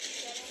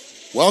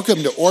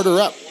Welcome to Order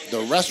Up,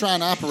 the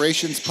restaurant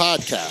operations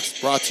podcast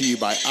brought to you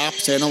by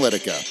Ops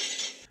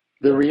Analytica.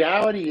 The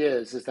reality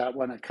is that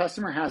when a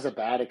customer has a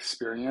bad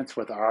experience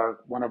with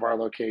one of our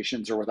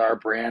locations or with our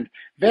brand,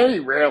 very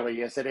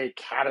rarely is it a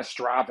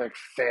catastrophic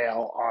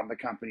fail on the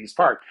company's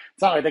part.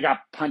 It's not like they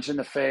got punched in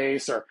the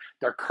face or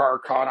their car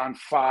caught on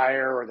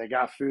fire or they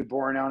got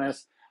foodborne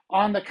illness.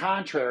 On the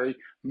contrary,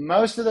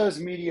 most of those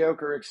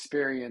mediocre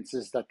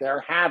experiences that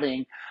they're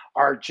having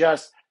are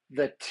just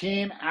the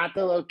team at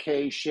the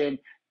location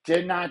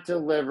did not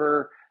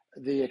deliver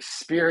the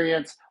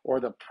experience or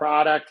the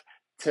product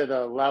to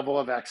the level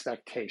of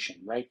expectation,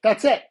 right?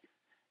 That's it.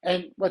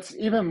 And what's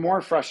even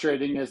more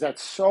frustrating is that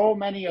so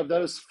many of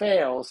those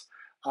fails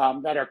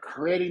that are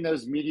creating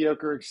those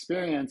mediocre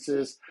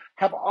experiences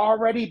have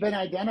already been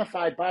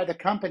identified by the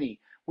company.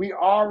 We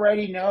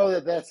already know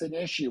that that's an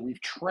issue.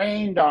 We've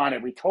trained on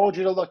it. We told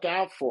you to look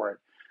out for it.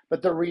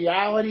 But the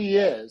reality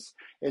is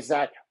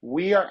that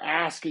we are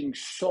asking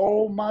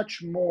so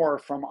much more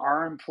from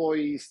our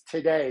employees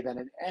today than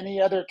at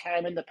any other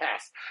time in the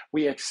past.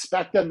 We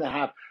expect them to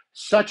have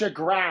such a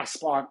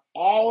grasp on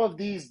all of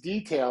these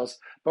details,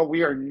 but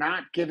we are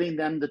not giving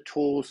them the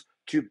tools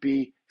to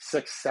be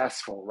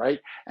successful, right?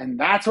 And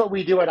that's what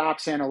we do at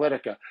Ops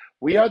Analytica.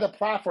 We are the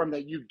platform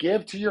that you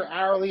give to your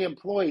hourly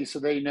employees so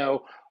they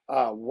know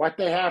what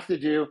they have to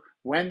do,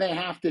 when they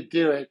have to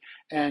do it,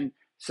 and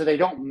so they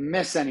don't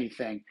miss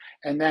anything.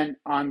 And then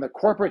on the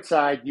corporate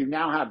side, you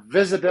now have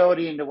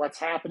visibility into what's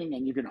happening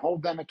and you can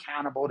hold them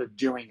accountable to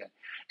doing it.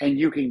 And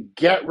you can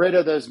get rid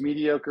of those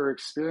mediocre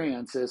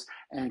experiences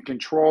and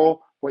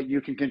control what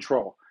you can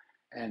control.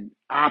 And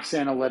Ops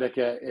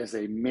Analytica is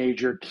a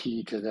major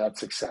key to that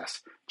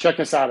success.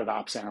 Check us out at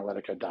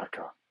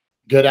opsanalytica.com.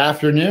 Good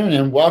afternoon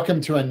and welcome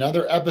to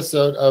another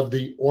episode of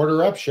the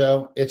Order Up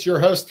Show. It's your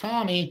host,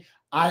 Tommy.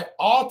 I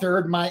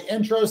altered my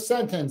intro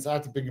sentence.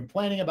 I've been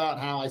complaining about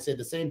how I say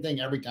the same thing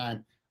every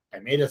time. I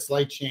made a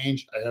slight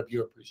change. I hope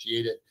you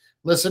appreciate it.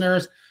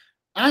 Listeners,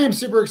 I am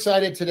super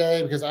excited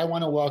today because I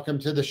want to welcome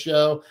to the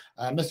show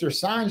Mr.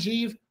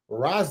 Sanjeev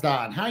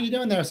Razdan. How are you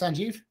doing there,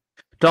 Sanjeev?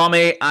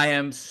 Tommy, I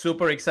am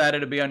super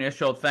excited to be on your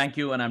show. Thank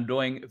you. And I'm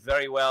doing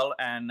very well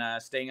and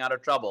staying out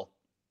of trouble.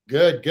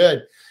 Good,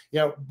 good. You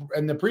know,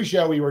 in the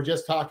pre-show, we were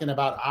just talking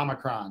about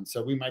Omicron.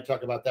 So we might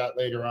talk about that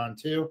later on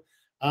too.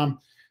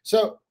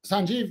 So,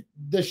 Sanjeev,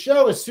 the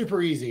show is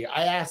super easy.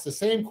 I ask the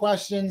same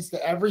questions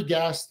to every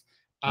guest.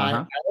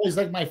 I always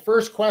like my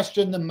first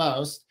question the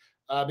most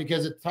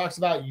because it talks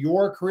about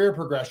your career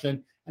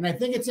progression. And I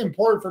think it's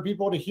important for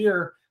people to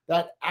hear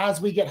that as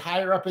we get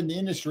higher up in the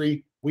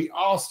industry, we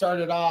all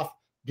started off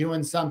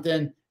doing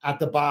something at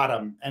the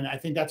bottom. And I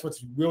think that's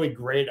what's really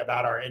great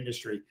about our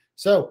industry.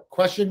 So,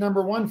 question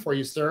number one for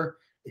you, sir.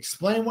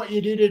 Explain what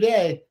you do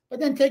today, but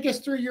then take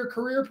us through your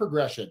career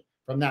progression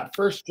from that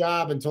first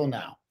job until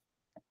now.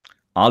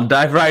 I'll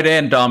dive right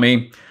in,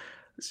 Tommy.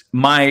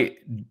 My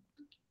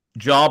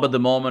job at the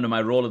moment, or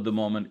my role at the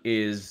moment,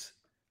 is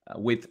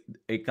with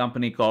a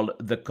company called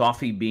The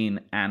Coffee Bean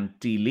and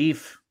Tea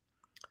Leaf.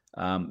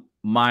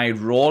 My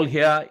role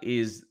here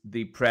is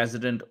the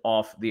president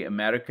of the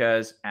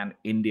Americas and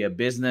India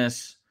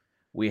business.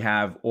 We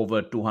have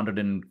over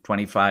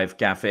 225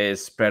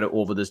 cafes spread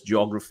over this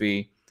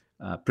geography,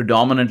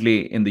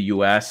 predominantly in the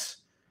US.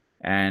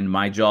 And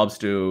my job's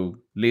to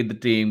lead the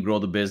team, grow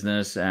the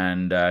business,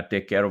 and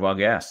take care of our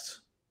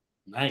guests.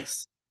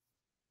 Nice.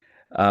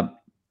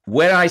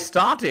 Where I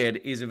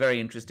started is a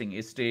very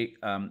interesting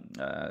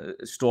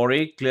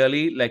story.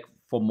 Clearly, like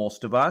for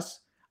most of us,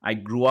 I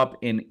grew up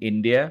in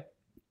India.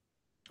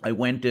 I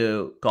went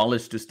to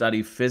college to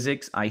study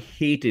physics. I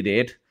hated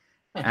it.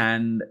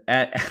 And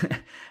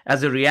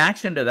as a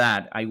reaction to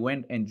that, I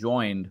went and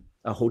joined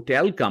a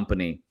hotel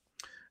company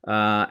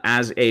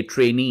as a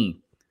trainee.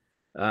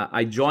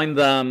 I joined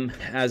them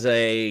as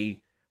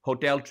a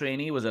hotel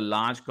trainee. It was a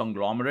large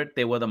conglomerate.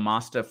 They were the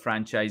master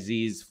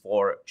franchisees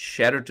for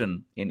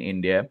Sheraton in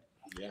India.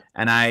 Yeah.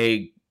 And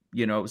I,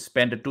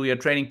 spent a 2-year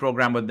training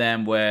program with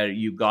them where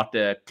you got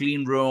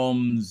clean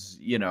rooms,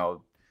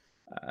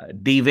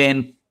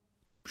 deveined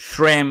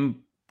shrimp,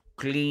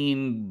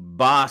 clean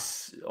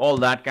bus, all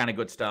that kind of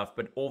good stuff.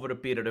 But over a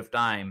period of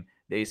time,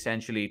 they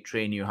essentially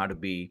train you how to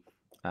be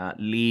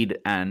lead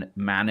and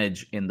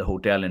manage in the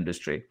hotel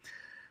industry.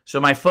 So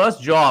my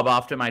first job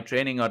after my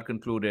training got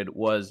concluded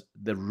was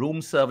the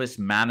room service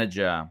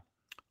manager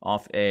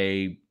of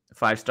a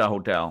 5-star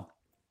hotel.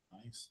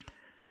 Nice.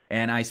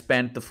 And I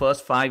spent the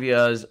first 5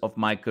 years of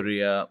my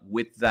career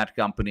with that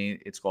company.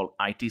 It's called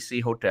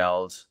ITC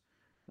Hotels.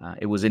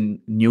 It was in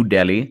New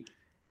Delhi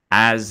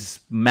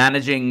as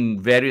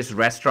managing various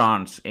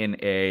restaurants in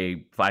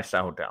a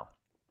 5-star hotel.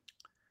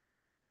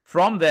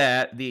 From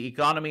there, the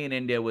economy in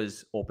India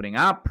was opening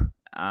up.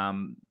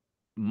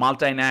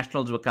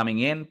 Multinationals were coming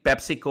in.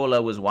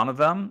 Pepsi-Cola was one of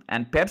them.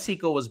 And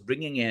PepsiCo was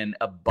bringing in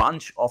a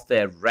bunch of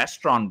their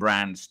restaurant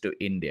brands to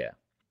India.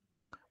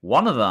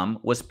 One of them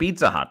was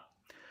Pizza Hut.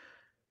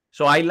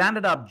 So I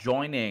landed up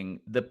joining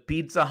the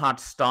Pizza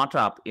Hut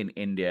startup in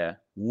India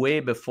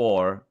way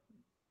before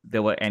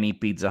there were any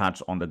Pizza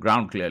Huts on the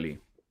ground, clearly.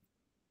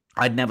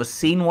 I'd never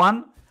seen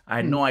one. I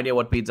had no idea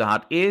what Pizza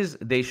Hut is.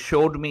 They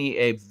showed me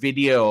a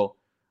video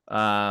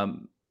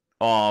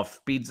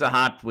of Pizza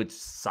Hut, which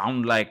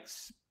sounded like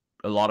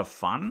a lot of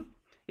fun.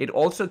 It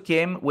also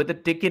came with a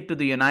ticket to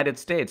the United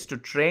States to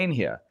train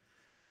here.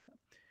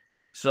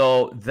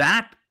 So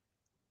that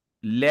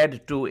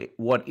led to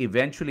what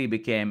eventually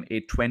became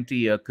a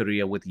 20-year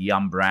career with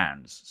Yum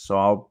Brands. So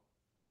I'll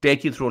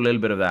take you through a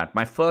little bit of that.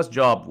 My first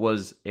job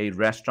was a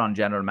restaurant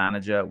general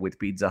manager with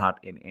Pizza Hut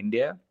in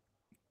India.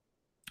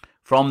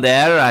 From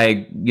there, I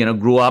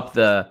grew up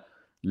the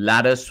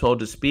ladder, so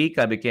to speak.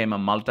 I became a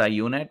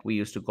multi-unit. We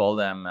used to call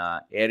them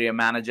area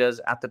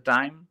managers at the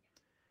time.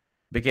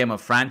 Became a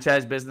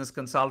franchise business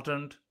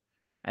consultant,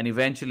 and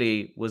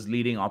eventually was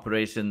leading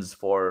operations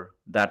for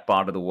that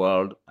part of the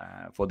world,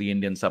 for the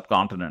Indian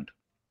subcontinent.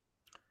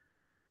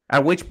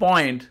 At which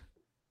point,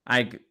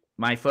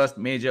 my first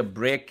major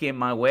break came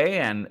my way,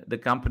 and the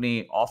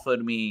company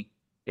offered me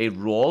a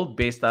role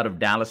based out of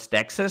Dallas,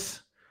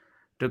 Texas,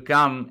 to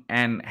come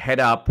and head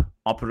up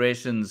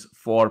operations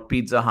for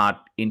Pizza Hut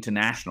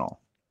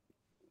International.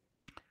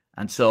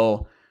 And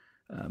so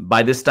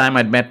by this time,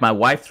 I'd met my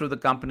wife through the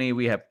company.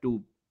 We have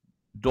 2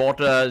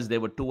 daughters. They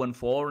were 2 and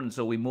 4. And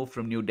so we moved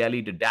from New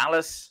Delhi to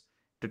Dallas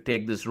to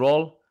take this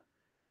role,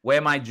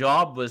 where my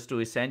job was to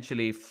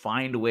essentially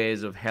find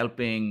ways of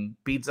helping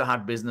Pizza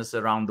Hut business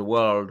around the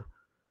world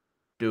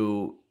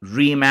to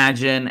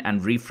reimagine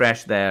and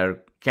refresh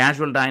their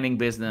casual dining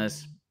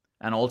business,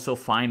 and also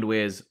find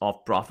ways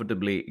of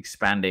profitably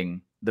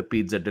expanding the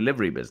pizza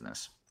delivery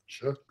business.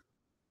 Sure.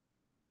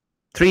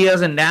 3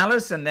 years in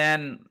Dallas, and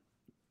then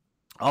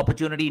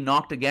opportunity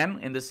knocked again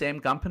in the same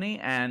company,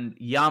 and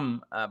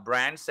Yum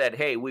Brands said,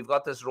 hey, we've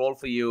got this role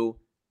for you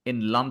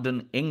in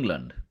London,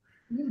 England.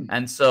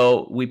 And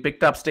so we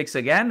picked up sticks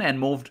again and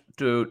moved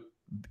to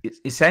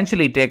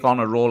essentially take on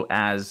a role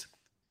as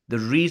the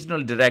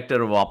regional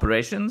director of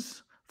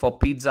operations for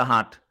Pizza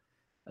Hut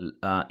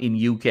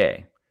in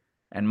UK.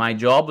 And my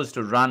job was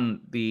to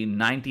run the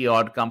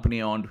 90-odd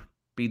company-owned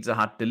Pizza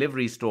Hut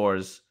delivery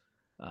stores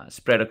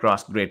spread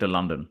across Greater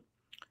London.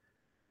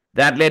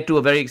 That led to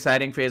a very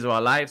exciting phase of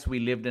our lives. We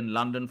lived in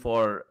London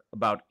for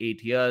about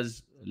 8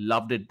 years,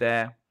 loved it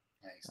there.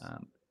 Nice.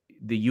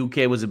 The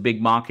UK was a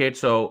big market,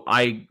 so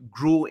I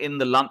grew in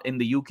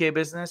the UK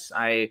business.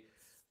 I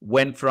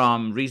went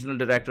from regional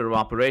director of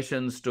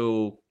operations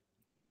to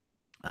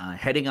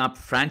heading up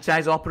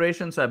franchise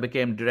operations. So I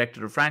became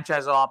director of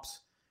franchise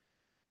ops.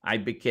 I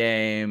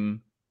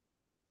became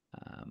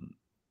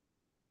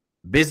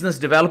business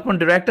development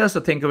director. So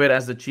think of it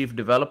as the chief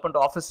development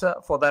officer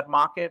for that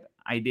market.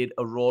 I did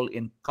a role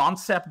in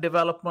concept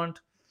development.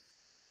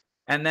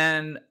 And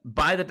then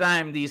by the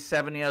time these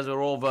 7 years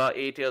are over,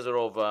 8 years are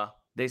over,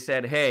 they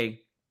said,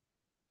 hey,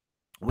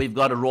 we've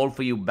got a role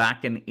for you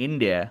back in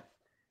India.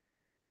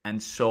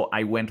 And so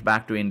I went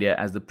back to India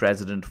as the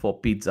president for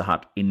Pizza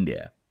Hut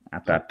India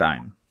at that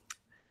time.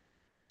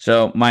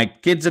 So my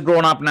kids are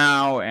grown up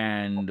now,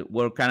 and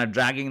we're kind of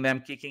dragging them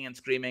kicking and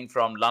screaming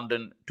from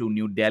London to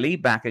New Delhi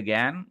back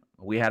again.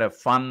 We had a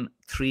fun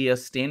 3-year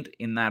stint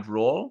in that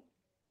role,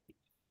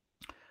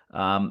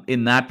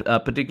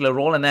 particular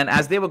role. And then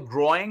as they were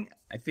growing,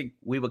 I think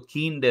we were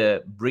keen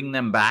to bring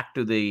them back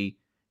to the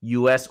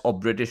US or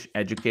British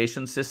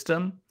education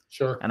system.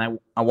 Sure. And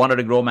I wanted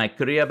to grow my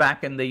career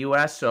back in the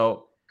US.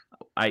 So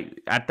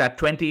at that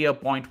 20-year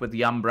point with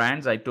Yum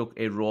Brands, I took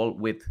a role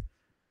with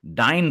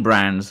Dine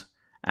Brands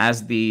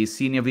as the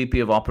senior VP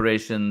of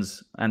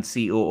operations and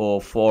COO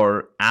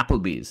for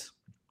Applebee's,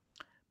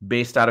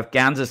 based out of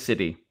Kansas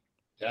City.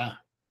 Yeah.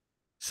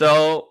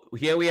 So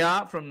here we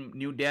are from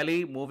New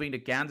Delhi, moving to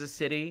Kansas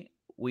City.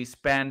 We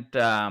spent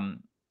a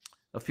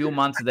few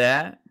months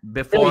there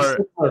before.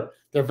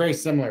 They're very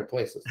similar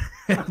places.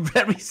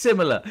 Very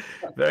similar,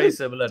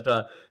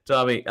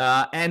 Tommy.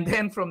 And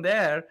then from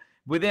there,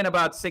 within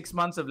about 6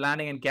 months of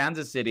landing in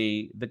Kansas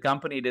City, the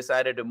company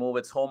decided to move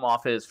its home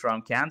office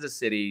from Kansas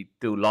City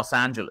to Los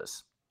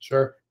Angeles.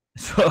 Sure.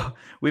 So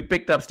we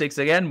picked up sticks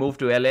again, moved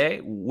to LA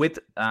with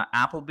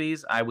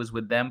Applebee's. I was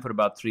with them for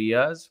about 3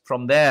 years.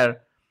 From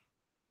there,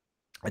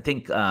 I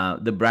think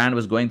the brand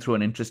was going through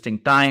an interesting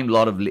time, a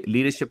lot of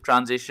leadership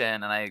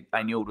transition, and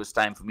I knew it was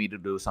time for me to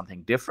do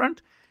something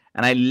different.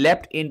 And I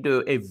leapt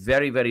into a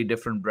very, very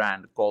different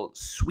brand called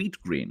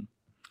Sweetgreen.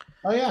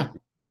 Oh, yeah.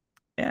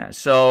 Yeah.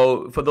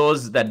 So for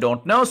those that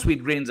don't know,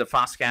 Sweetgreen's a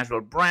fast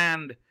casual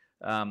brand.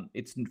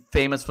 It's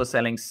famous for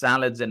selling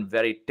salads and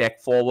very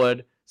tech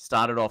forward.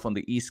 Started off on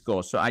the East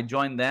Coast. So I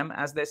joined them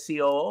as their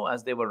COO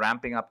as they were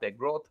ramping up their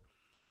growth.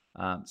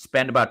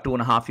 Spent about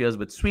 2.5 years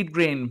with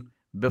Sweetgreen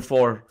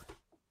before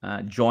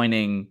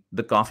joining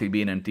the Coffee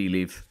Bean and Tea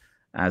Leaf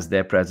as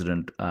their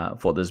president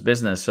for this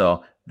business.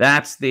 So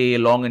that's the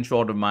long and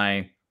short of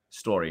my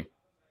story.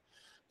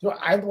 So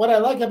what I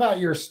like about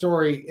your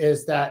story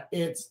is that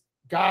it's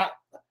got,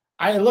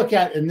 I look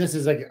at, and this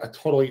is like a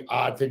totally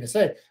odd thing to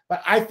say,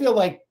 but I feel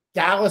like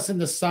Dallas in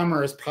the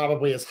summer is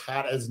probably as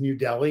hot as New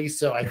Delhi.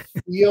 So I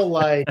feel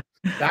like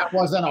that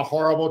wasn't a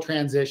horrible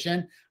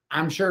transition.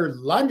 I'm sure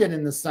London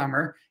in the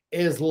summer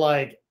is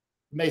like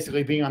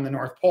basically being on the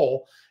North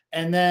Pole.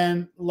 and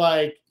then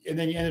you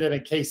ended up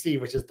in KC,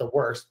 which is the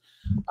worst.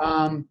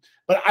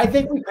 But I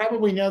think we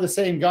probably know the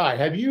same guy.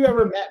 Have you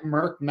ever met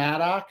Merck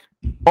Maddock?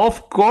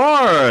 Of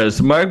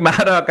course, Merck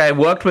Maddock. I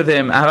worked with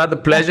him. I've had the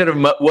pleasure of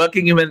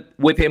working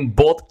with him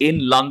both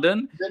in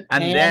London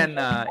and then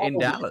in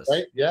Dallas.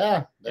 Right?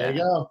 Yeah, there you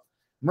go.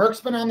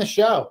 Merck's been on the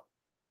show.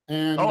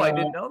 And I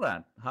didn't know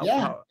that.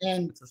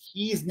 And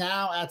he's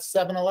now at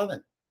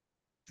 7-Eleven.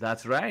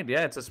 That's right.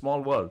 Yeah, it's a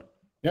small world.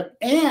 Yep.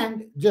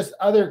 And just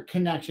other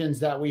connections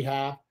that we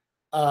have.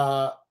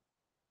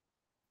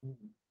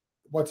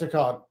 What's it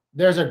called?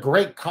 There's a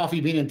great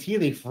Coffee Bean and Tea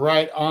Leaf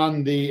right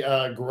on the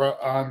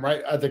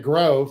right at the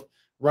Grove,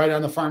 right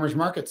on the farmers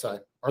market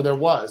side, or there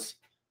was.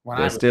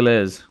 There still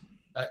is.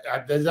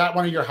 Is that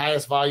one of your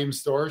highest volume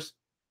stores?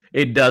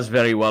 It does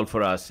very well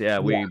for us. Yeah,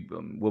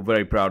 we're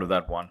very proud of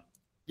that one.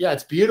 Yeah,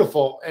 it's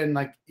beautiful, and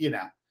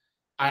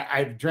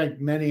I've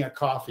drank many a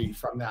coffee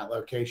from that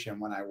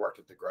location when I worked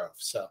at the Grove.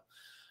 So,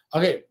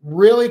 okay,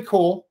 really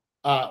cool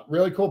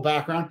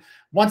background.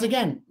 Once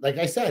again, like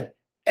I said.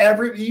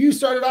 You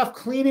started off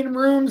cleaning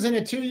rooms in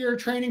a 2-year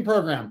training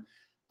program.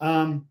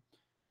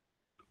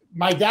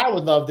 My dad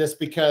would love this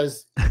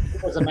because he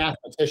was a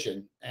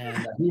mathematician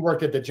and he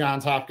worked at the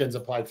Johns Hopkins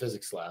Applied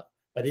Physics Lab.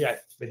 But he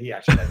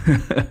actually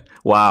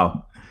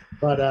wow.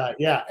 But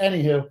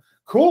anywho,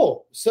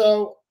 cool.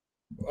 So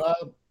I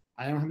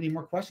don't have any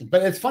more questions.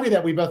 But it's funny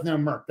that we both know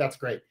Merck. That's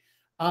great.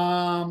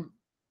 And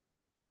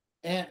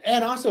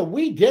also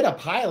we did a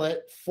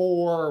pilot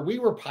we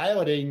were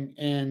piloting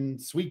in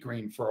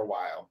Sweetgreen for a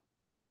while.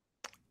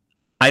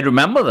 I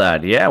remember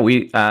that. Yeah,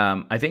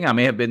 I think I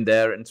may have been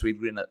there in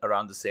Sweetgreen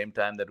around the same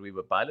time that we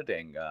were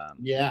piloting.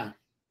 Yeah,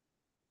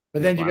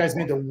 but then you guys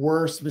made the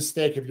worst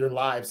mistake of your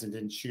lives and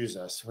didn't choose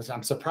us, which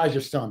I'm surprised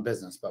you're still in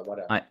business. But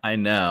whatever. I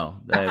know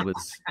that was.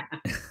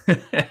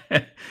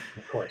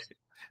 Of course,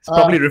 it's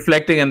probably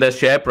reflecting in their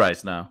share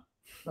price now.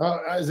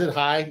 Is it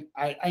high?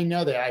 I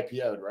know they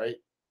IPO'd, right?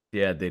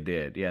 Yeah, they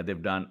did. Yeah,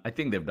 I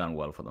think they've done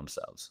well for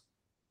themselves.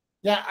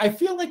 Yeah, I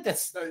feel like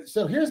that's.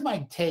 So here's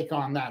my take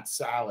on that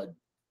salad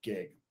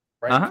gig,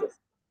 right?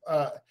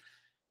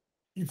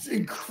 It's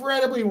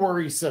incredibly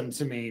worrisome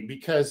to me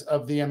because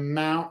of the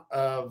amount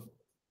of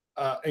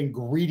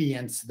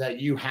ingredients that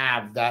you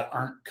have that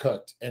aren't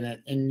cooked, and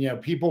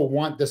people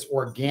want this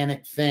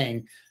organic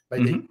thing,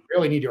 but they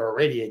really need to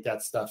irradiate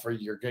that stuff, or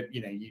you're good.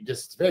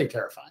 It's very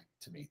terrifying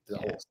to me, the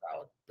whole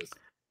salad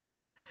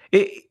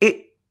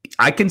business.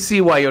 I can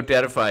see why you're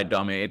terrified,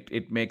 Tommy.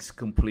 It makes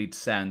complete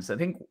sense. I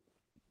think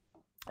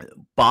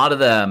part of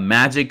the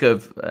magic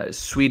of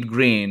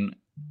Sweetgreen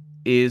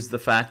is the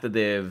fact that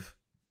they've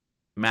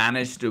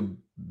managed to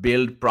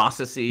build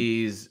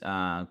processes,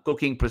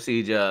 cooking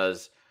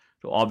procedures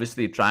to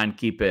obviously try and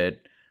keep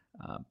it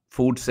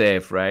food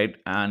safe, right?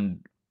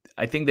 And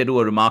I think they do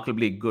a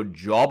remarkably good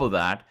job of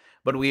that.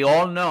 But we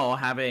all know,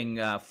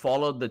 having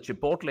followed the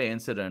Chipotle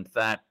incident,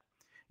 that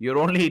you're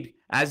only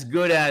as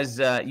good as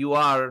you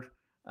are,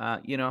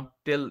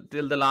 till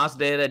the last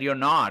day that you're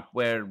not,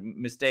 where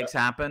mistakes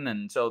happen.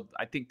 And so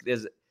I think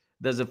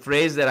there's a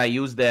phrase that I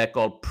use there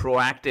called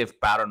proactive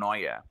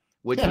paranoia,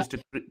 which is to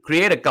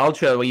create a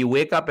culture where you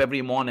wake up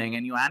every morning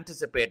and you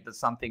anticipate that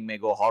something may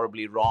go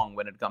horribly wrong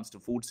when it comes to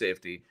food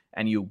safety,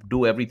 and you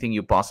do everything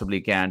you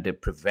possibly can to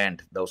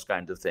prevent those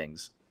kinds of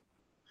things.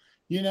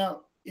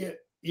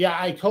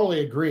 I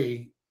totally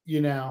agree.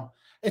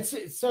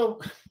 It's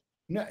so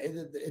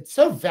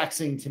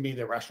vexing to me,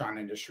 the restaurant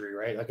industry,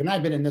 right? And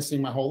I've been in this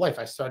thing my whole life.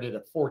 I started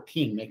at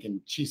 14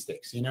 making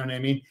cheesesteaks. You know what I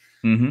mean?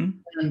 Mm-hmm.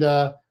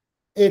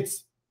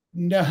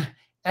 And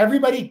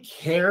everybody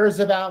cares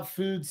about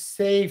food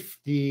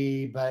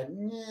safety, but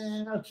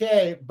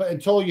okay. But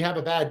until you have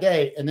a bad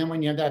day, and then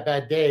when you have that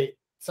bad day,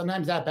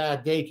 sometimes that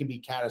bad day can be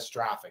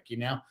catastrophic.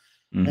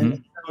 Mm-hmm.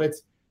 And so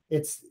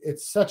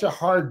it's such a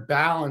hard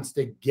balance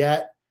to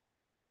get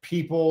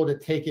people to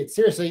take it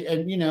seriously.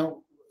 And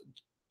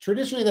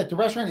traditionally, that the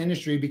restaurant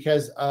industry,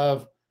 because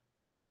of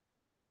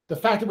the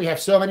fact that we have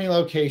so many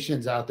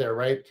locations out there,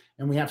 right,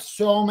 and we have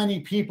so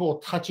many people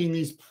touching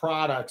these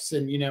products,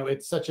 and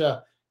it's such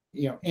a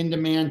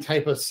in-demand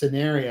type of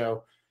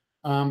scenario.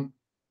 Because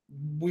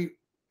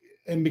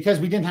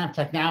we didn't have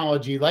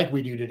technology like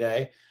we do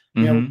today,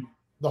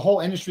 the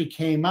whole industry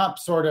came up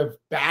sort of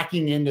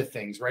backing into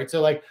things, right?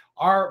 So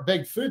our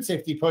big food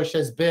safety push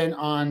has been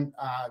on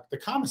the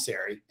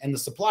commissary and the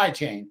supply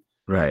chain,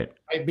 right?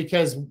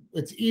 Because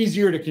it's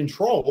easier to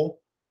control,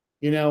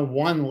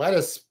 one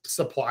lettuce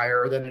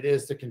supplier than it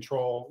is to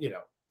control,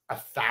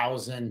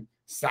 1,000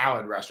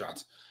 salad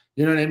restaurants.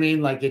 You know what I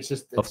mean? It's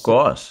of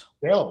course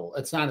scalable.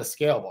 It's not as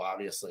scalable,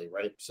 obviously,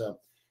 right? So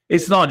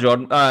it's not,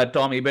 Jordan,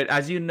 Tommy. But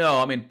as you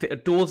know,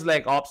 tools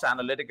like Ops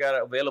Analytica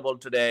are available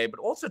today, but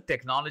also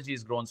technology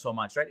has grown so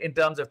much, right? In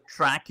terms of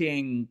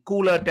tracking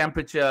cooler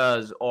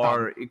temperatures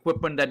or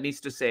equipment that needs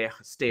to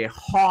stay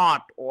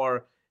hot,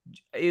 or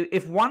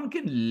if one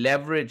can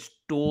leverage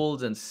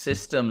tools and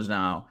systems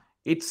now,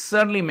 it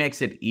certainly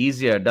makes it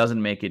easier. It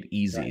doesn't make it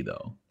easy,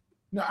 though.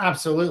 No,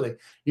 absolutely.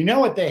 You know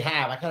what they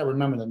have? I gotta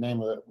remember the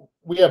name of it.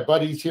 we have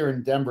buddies here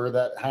in Denver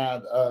that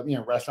had a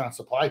restaurant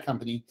supply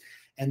company,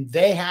 and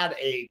they had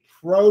a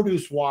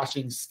produce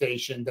washing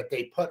station that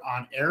they put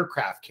on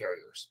aircraft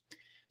carriers.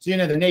 So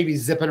the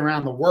Navy's zipping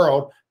around the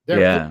world.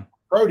 They're putting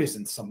produce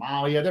in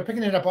Somalia. They're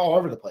picking it up all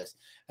over the place,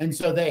 and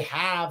so they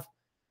have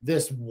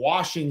this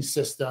washing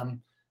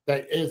system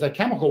that is a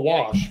chemical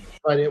wash,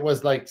 but it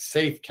was like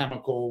safe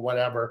chemical,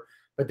 whatever.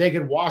 But they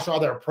could wash all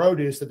their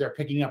produce that they're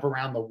picking up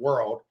around the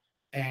world,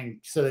 and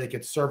so they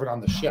could serve it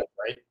on the ship,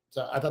 right?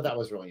 So I thought that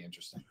was really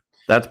interesting.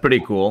 That's pretty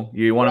cool.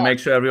 You want to make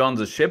sure everyone's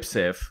a ship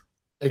safe.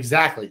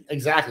 Exactly.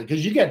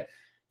 Because you get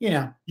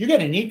an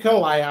E.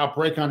 coli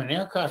outbreak on an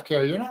aircraft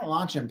carrier, you're not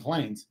launching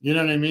planes. You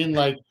know what I mean?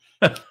 Like,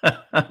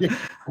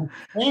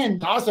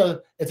 and also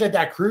it's like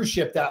that cruise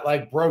ship that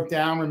like broke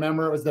down.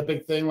 Remember, it was the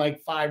big thing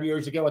like 5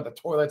 years ago, with the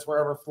toilets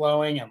were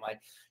overfling, and like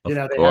they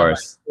had, like,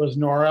 it was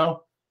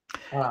Noro.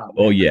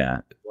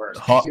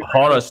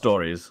 Horror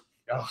stories.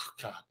 Oh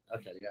God.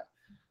 Okay,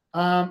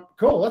 yeah.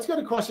 Cool. Let's go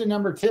to question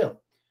number 2.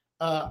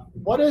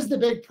 What is the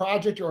big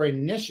project or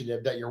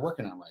initiative that you're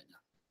working on right now?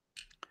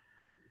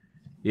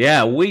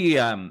 Yeah, we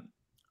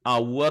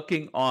are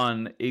working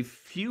on a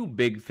few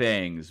big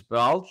things, but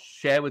I'll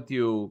share with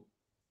you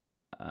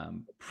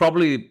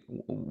probably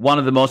one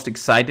of the most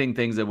exciting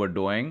things that we're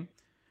doing,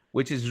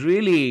 which is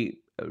really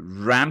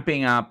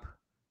ramping up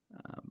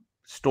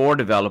store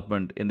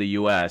development in the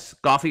US.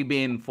 Coffee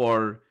Bean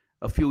for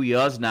a few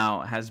years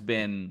now has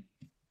been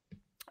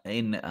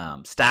in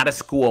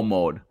status quo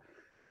mode,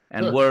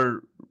 and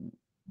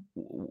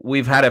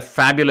we've had a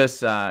fabulous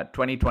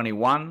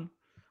 2021.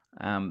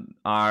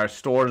 Our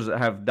stores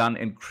have done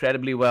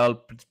incredibly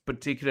well,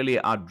 particularly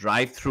our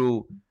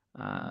drive-through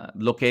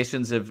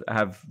locations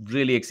have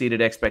really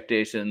exceeded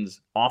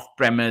expectations.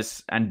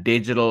 Off-premise and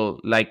digital,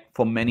 like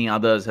for many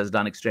others, has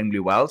done extremely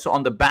well. So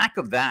on the back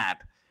of that,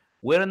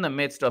 we're in the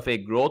midst of a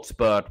growth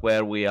spurt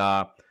where we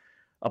are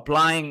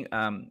applying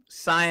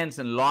science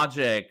and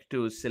logic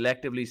to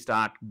selectively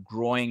start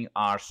growing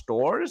our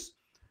stores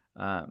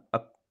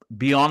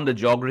beyond the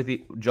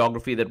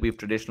geography that we've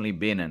traditionally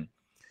been in.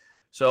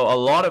 So a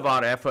lot of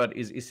our effort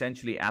is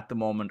essentially at the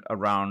moment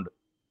around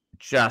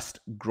just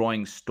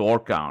growing store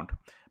count.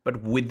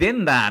 But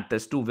within that,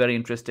 there's 2 very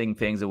interesting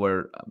things that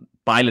we're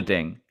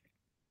piloting.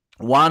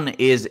 One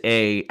is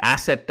a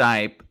asset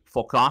type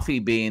for Coffee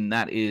Bean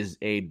that is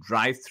a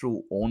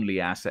drive-through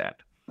only asset.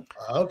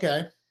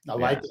 Okay, I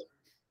like it.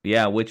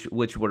 Yeah, which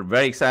we're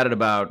very excited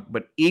about.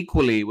 But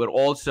equally, we're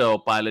also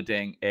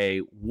piloting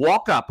a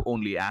walk-up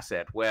only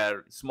asset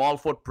where small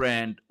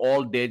footprint,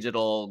 all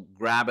digital,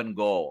 grab and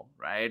go,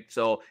 right?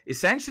 So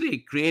essentially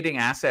creating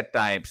asset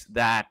types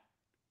that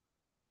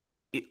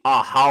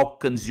are how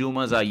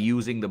consumers are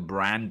using the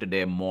brand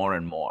today more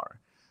and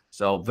more.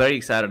 So very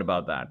excited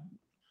about that.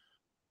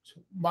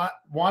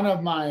 One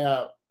of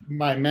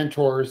my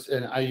mentors,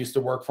 and I used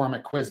to work for him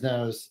at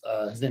Quiznos.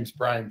 His name's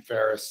Brian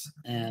Ferris,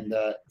 and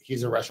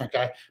he's a restaurant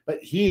guy.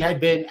 But he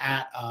had been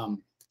at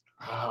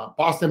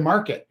Boston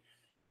Market,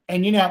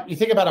 and you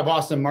think about a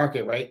Boston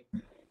Market, right?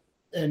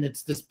 And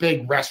it's this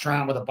big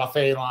restaurant with a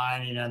buffet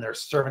line, and they're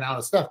serving out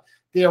the stuff.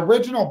 The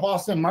original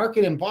Boston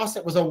Market in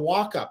Boston was a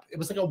walk-up. It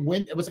was like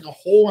a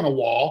hole in a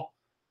wall,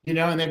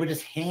 and they would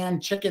just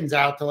hand chickens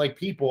out to like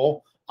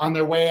people on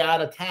their way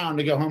out of town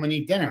to go home and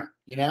eat dinner.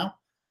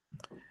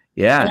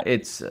 Yeah,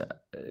 it's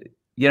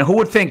who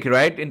would think,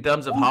 right, in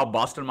terms of how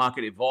Boston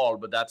Market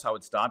evolved, but that's how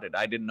it started.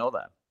 I didn't know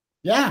that.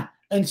 Yeah,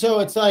 and so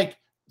it's like,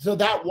 so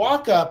that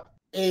walk-up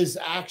is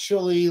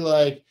actually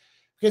like,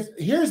 because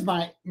here's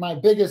my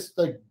biggest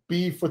like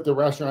beef with the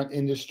restaurant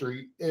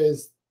industry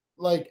is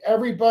like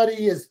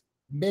everybody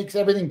makes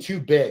everything too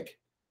big,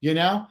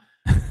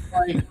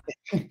 like,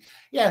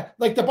 yeah,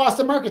 like the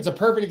Boston Market's a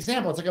perfect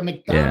example. It's like a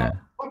McDonald's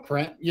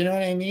footprint, you know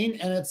what I mean?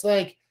 And it's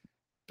like,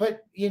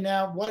 but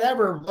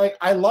whatever, like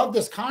I love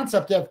this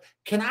concept of,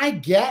 can I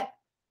get,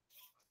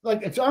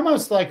 like, it's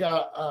almost like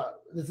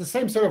it's the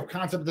same sort of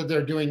concept that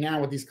they're doing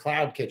now with these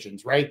cloud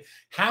kitchens, right?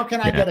 How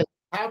can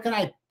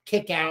I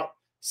kick out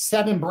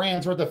 7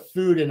 brands worth of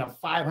food in a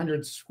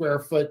 500 square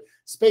foot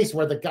space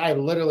where the guy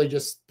literally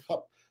just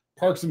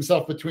parks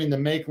himself between the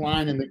make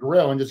line and the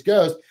grill and just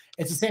goes?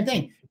 It's the same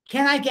thing.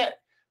 Can I get,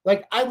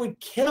 like, I would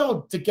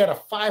kill to get a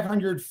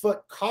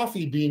 500-foot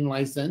Coffee Bean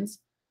license,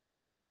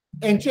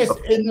 and just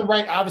in the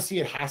right, obviously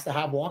it has to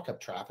have walk-up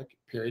traffic,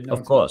 period.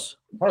 Of course.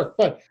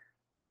 But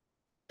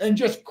and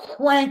just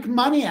crank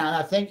money out of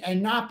that thing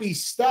and not be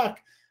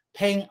stuck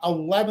paying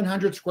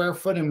 1,100 square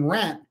foot in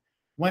rent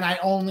when I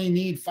only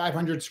need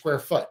 500 square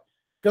foot.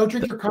 Go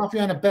drink your coffee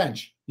on a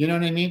bench. You know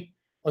what I mean?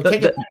 Or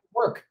take it back to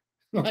work.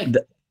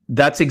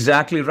 That's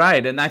exactly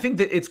right. And I think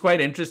that it's quite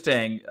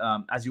interesting,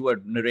 as you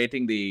were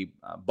narrating the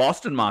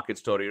Boston Market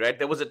story, right?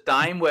 There was a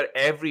time where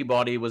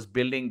everybody was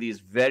building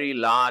these very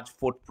large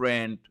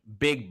footprint,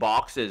 big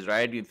boxes,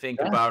 right? You think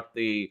about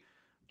the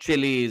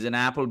Chili's and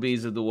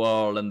Applebee's of the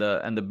world and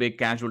the big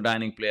casual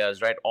dining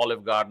players, right?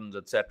 Olive Gardens,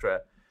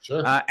 etc.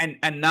 Sure.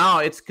 And now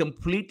it's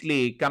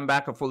completely come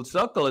back a full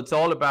circle. It's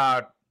all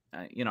about,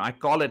 I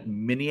call it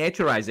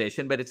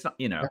miniaturization, but it's not,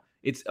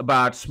 it's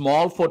about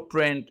small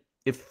footprint,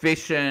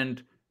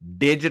 efficient,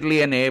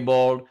 digitally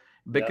enabled,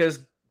 because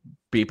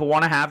people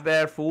want to have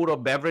their food or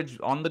beverage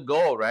on the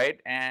go, right?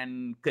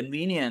 And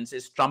convenience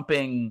is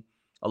trumping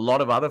a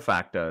lot of other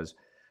factors.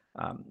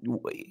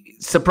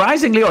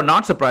 Surprisingly or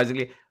not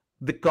surprisingly,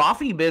 the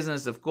coffee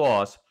business, of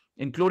course,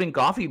 including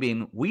Coffee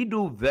Bean, we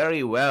do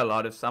very well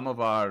out of some of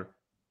our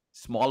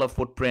smaller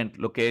footprint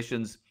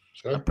locations,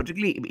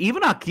 particularly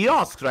even our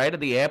kiosks, right? At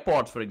the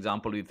airports, for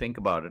example, you think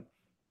about it,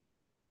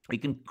 we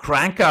can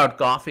crank out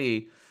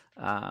coffee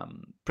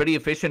pretty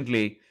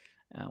efficiently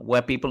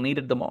where people need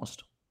it the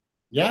most.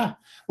 Yeah.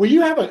 Well,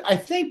 you have I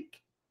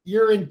think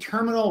you're in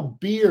Terminal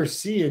B or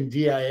C in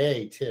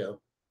DIA too.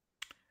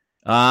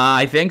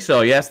 I think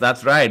so. Yes,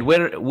 that's right.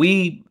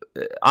 We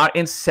are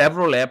in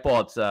several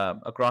airports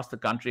across the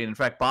country. And in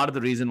fact, part of the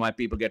reason why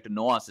people get to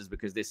know us is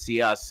because they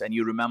see us and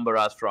you remember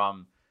us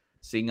from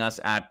seeing us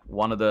at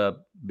one of the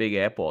big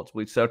airports.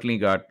 We've certainly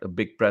got a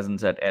big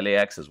presence at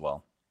LAX as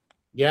well.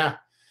 Yeah.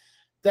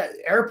 That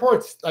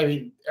airports,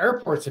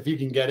 if you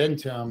can get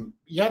into them,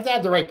 you have to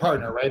have the right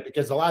partner, right?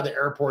 Because a lot of the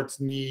airports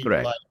need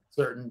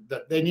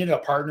they need a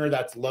partner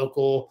that's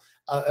local,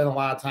 and a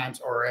lot of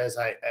times, or as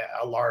a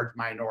large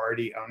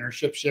minority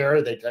ownership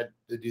share. They tend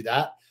to do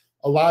that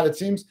a lot, it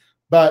seems.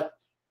 But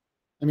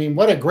I mean,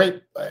 what a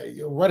great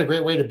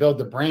way to build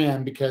the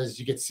brand, because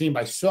you get seen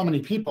by so many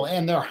people,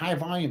 and they're high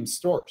volume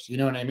stores. You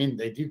know what I mean?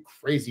 They do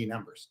crazy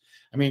numbers.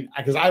 I mean,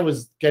 because I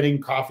was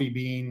getting Coffee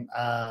Bean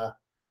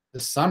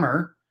this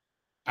summer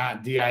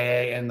at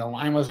DIA, and the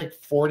line was like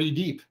 40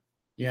 deep,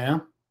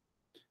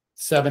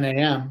 7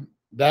 a.m.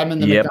 Them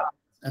and the McDonald's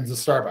and the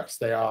Starbucks,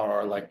 they all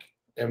are like,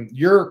 and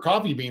your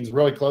Coffee Bean's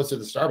really close to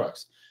the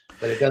Starbucks,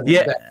 but it doesn't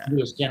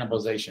do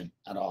cannibalization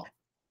at all.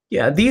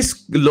 Yeah,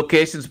 these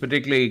locations,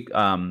 particularly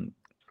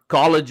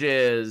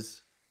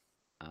colleges,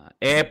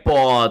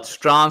 airports,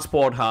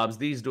 transport hubs,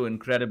 these do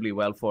incredibly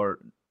well for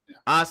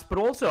us, but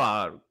also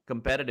our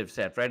competitive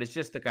set, right? It's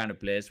just the kind of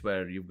place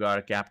where you've got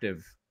a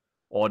captive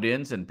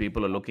audience and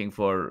people are looking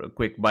for a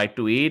quick bite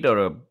to eat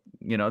or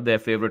their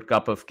favorite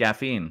cup of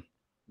caffeine.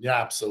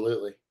 Yeah,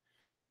 absolutely.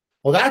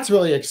 Well, that's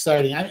really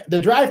exciting.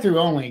 The drive-through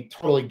only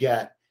totally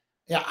get.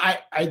 Yeah,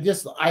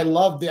 I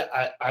love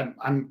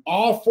I'm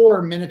all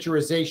for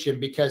miniaturization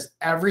because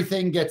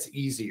everything gets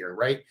easier,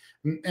 right?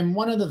 And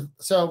one of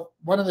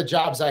the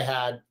jobs I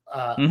had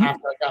after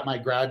I got my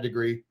grad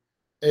degree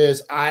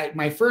is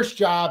my first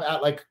job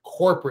at like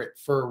corporate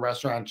for a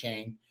restaurant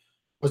chain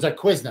was at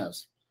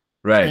Quiznos.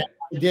 Right.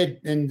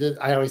 And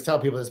I always tell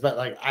people this, but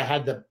like I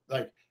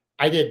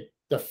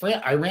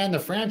ran the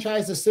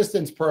franchise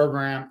assistance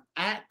program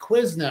at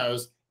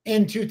Quiznos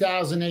in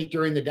 2008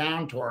 during the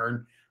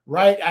downturn,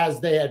 right as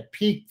they had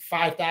peaked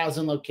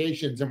 5,000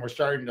 locations and were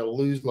starting to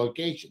lose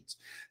locations.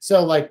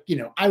 So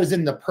I was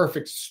in the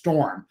perfect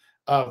storm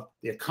of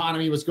the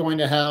economy was going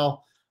to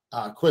hell,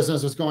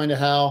 Quiznos was going to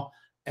hell.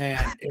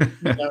 And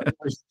it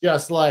was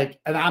just like,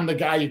 and I'm the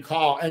guy you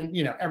call, and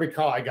every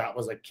call I got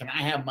was like, can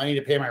I have money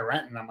to pay my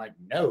rent? And I'm like,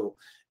 no.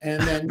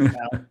 And then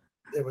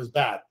it was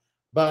bad.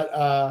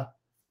 But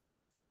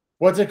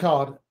what's it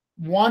called?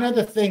 One of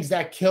the things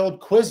that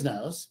killed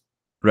Quiznos,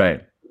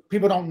 right?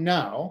 People don't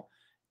know,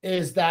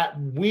 is that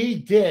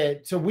we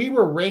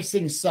were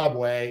racing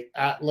Subway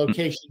at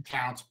location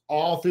counts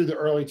all through the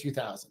early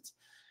 2000s.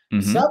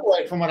 Mm-hmm.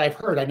 Subway, from what I've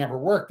heard, I never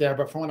worked there,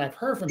 but from what I've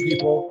heard from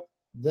people,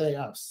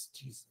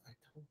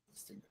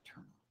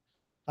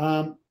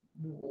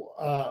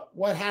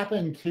 what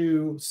happened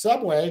to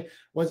Subway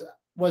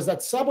was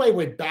that Subway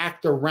would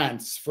back the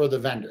rents for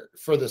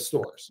the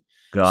stores.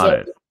 Got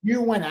it. If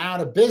you went out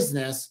of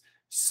business,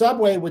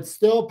 Subway would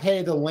still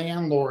pay the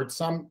landlord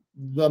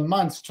the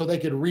months till they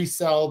could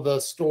resell the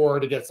store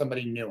to get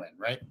somebody new in,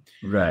 right?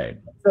 Right.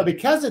 So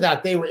because of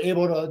that, they were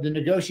able to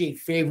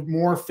negotiate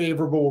more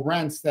favorable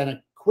rents than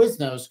a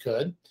Quiznos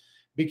could,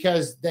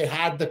 because they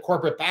had the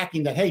corporate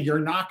backing that, hey, you're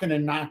not going to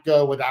not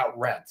go without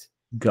rent.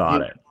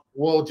 Got it.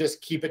 We'll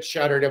just keep it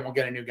shuttered and we'll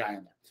get a new guy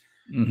in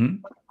there. Mm-hmm.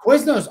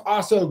 Quiznos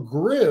also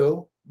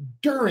grew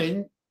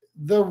during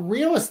the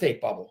real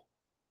estate bubble.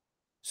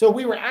 So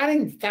we were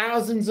adding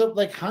thousands of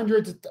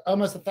hundreds,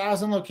 almost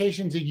 1,000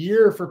 locations a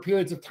year for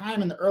periods of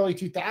time in the early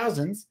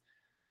 2000s,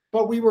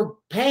 but we were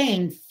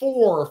paying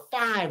 $4,000,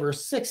 $5,000, or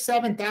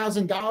 $6,000,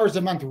 $7,000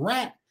 a month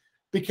rent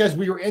because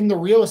we were in the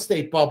real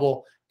estate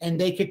bubble and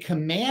they could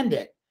command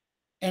it.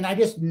 And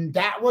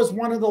that was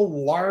one of the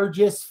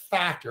largest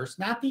factors,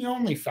 not the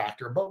only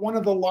factor, but one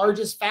of the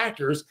largest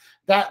factors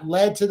that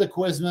led to the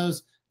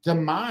Quiznos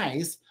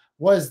demise,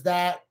 was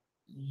that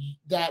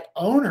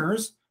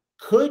owners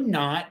could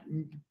not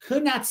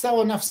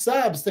sell enough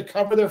subs to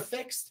cover their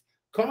fixed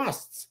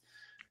costs.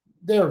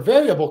 There are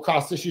variable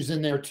cost issues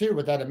in there too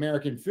with that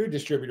American food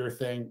distributor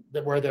thing,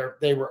 where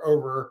they were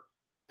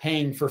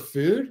overpaying for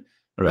food.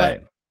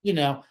 Right.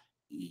 But,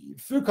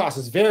 food cost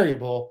is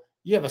variable.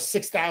 You have a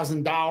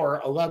 $6,000,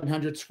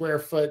 1,100 square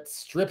foot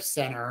strip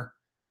center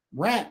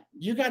rent.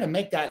 You got to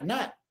make that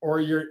nut or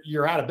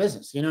you're out of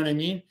business. You know what I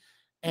mean?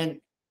 And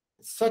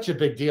it's such a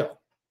big deal.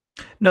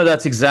 No,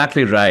 that's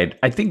exactly right.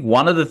 I think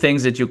one of the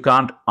things that you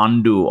can't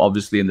undo,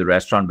 obviously, in the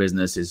restaurant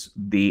business is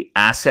the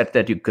asset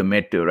that you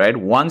commit to, right?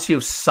 Once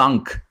you've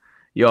sunk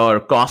your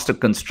cost of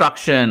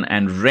construction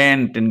and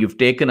rent and you've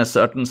taken a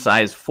certain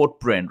size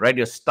footprint, right?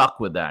 You're stuck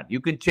with that.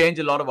 You can change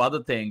a lot of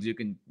other things. You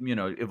can,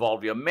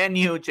 evolve your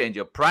menu, change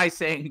your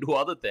pricing, do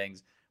other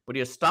things, but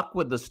you're stuck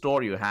with the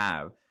store you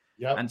have.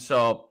 Yep. And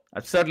so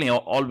I've certainly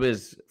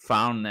always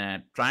found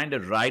that trying to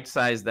right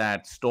size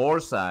that store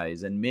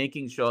size and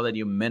making sure that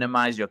you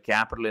minimize your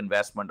capital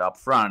investment up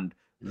front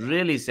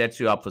really sets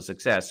you up for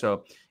success.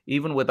 So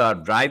even with our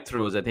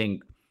drive-throughs, I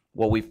think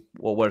what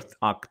we're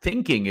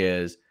thinking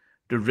is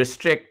to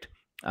restrict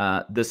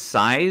the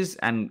size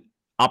and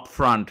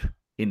upfront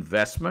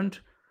investment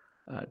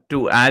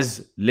to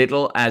as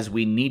little as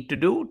we need to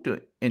do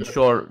to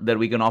ensure that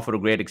we can offer a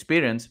great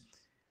experience.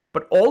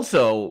 But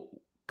also,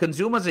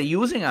 consumers are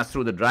using us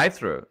through the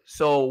drive-through,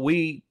 so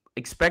we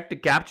expect to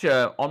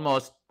capture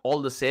almost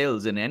all the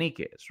sales in any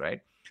case,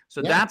 right?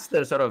 So that's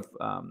the sort of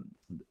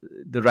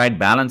the right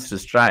balance to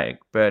strike.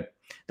 But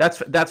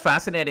that's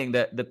fascinating,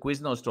 the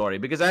Quiznos story,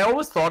 because I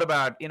always thought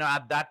about,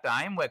 at that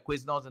time where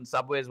Quiznos and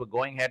Subways were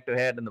going head to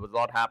head and there was a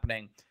lot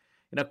happening,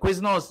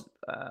 Quiznos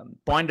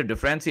point of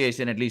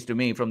differentiation, at least to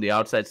me from the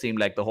outside, seemed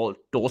like the whole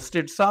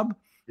toasted sub,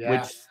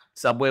 which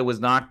Subway was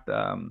not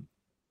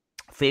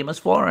famous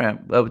for.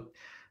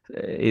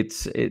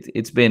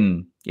 It's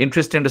been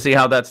interesting to see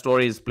how that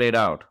story is played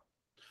out.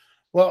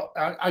 Well,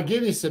 I'll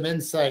give you some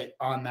insight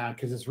on that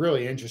because it's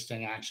really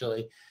interesting,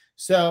 actually.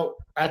 So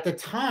at the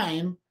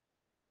time,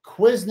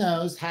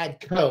 Quiznos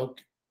had Coke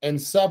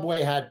and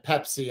Subway had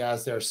Pepsi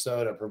as their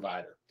soda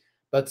provider.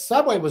 But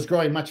Subway was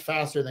growing much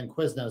faster than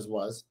Quiznos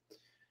was.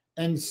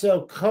 And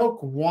so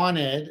Coke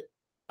wanted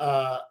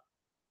to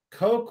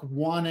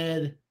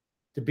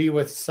be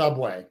with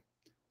Subway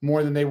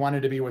more than they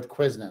wanted to be with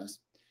Quiznos.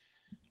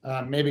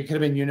 Maybe it could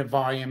have been unit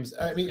volumes.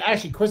 I mean,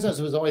 actually, Quiznos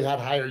has always had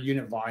higher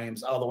unit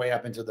volumes all the way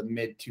up into the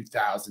mid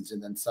 2000s,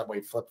 and then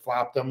Subway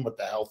flip-flopped them with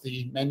the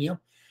healthy menu.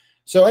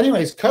 So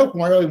anyways, Coke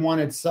really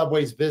wanted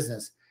Subway's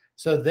business.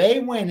 So they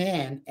went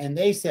in and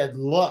they said,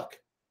 look,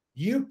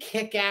 you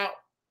kick out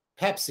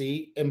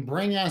Pepsi and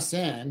bring us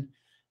in,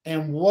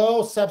 and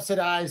we'll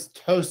subsidize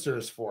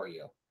toasters for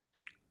you.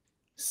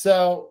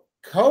 So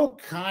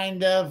Coke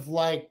kind of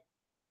like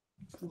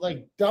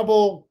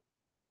double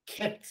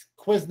kicked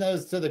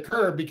Quiznos to the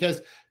curb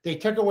because they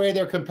took away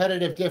their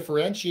competitive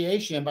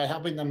differentiation by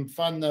helping them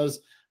fund those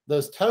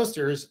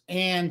toasters,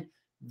 and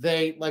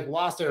they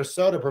lost their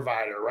soda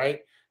provider, right?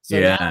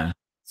 So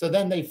so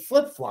then they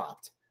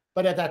flip-flopped.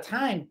 But at that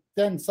time,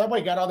 then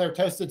Subway got all their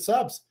toasted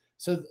subs.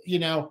 So,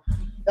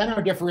 then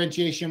our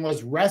differentiation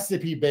was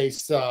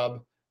recipe-based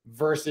sub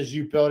versus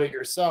you build it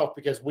yourself,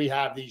 because we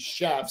have these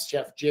chefs,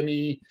 Chef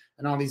Jimmy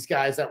and all these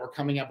guys that were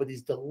coming up with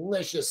these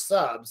delicious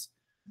subs.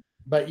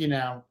 But,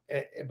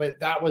 but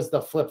that was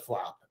the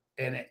flip-flop,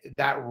 and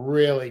that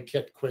really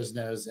kicked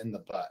Quiznos in the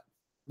butt.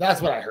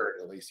 That's what I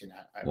heard, at least,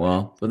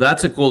 Well, but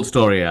that's a cool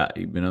story.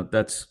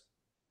 That's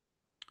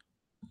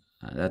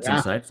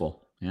insightful.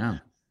 Yeah.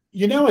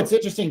 It's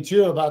interesting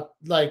too about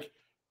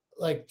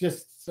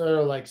just sort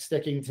of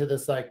sticking to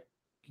this,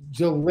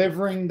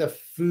 delivering the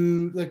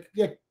food,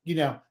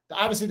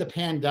 obviously the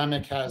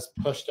pandemic has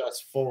pushed us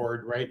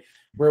forward, right?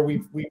 Where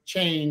we've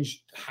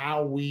changed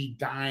how we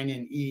dine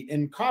and eat.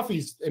 And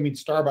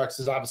Starbucks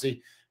has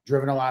obviously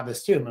driven a lot of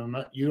this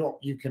too.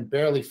 You can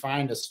barely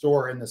find a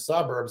store in the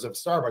suburbs of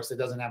Starbucks that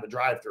doesn't have a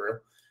drive-through,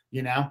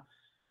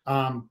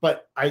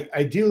 but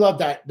I do love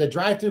that the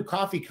drive-through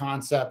coffee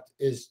concept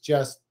is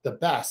just the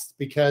best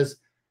because,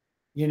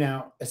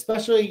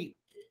 especially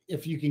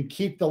if you can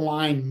keep the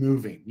line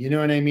moving, you know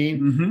what I mean?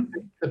 Mm-hmm.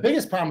 The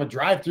biggest problem with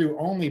drive-through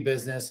only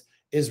business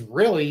is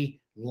really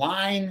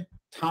line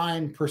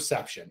time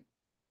perception.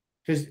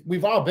 Because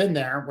we've all been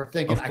there. We're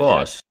thinking, of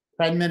course,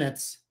 10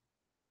 minutes.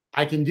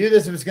 I can do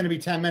this if it's going to be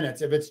 10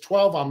 minutes. If it's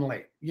 12, I'm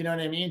late. You know what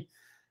I mean?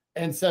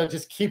 And so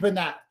just keeping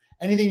that,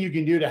 anything you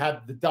can do to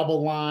have the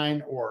double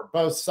line or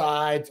both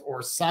sides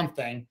or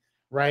something,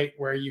 right?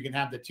 Where you can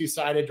have the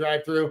two-sided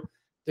drive-through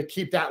to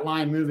keep that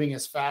line moving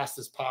as fast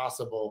as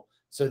possible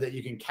so that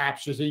you can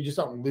capture, so you just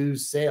don't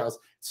lose sales.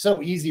 It's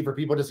so easy for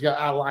people just to go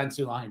out of line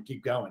too long and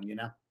keep going,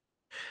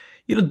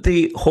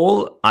 the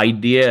whole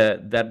idea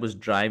that was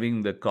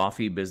driving the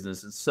coffee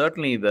business, and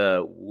certainly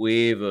the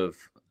wave of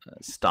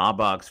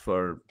Starbucks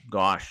for,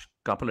 a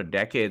couple of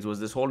decades, was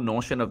this whole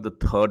notion of the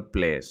third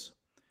place.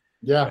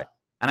 Yeah. Right?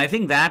 And I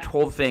think that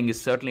whole thing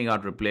is certainly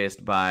got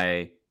replaced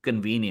by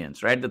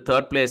convenience, right? The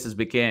third place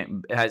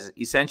has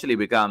essentially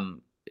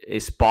become a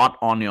spot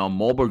on your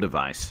mobile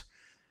device.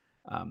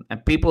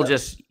 And people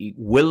just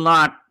will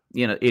not,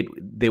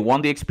 they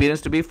want the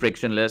experience to be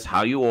frictionless,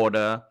 how you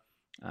order,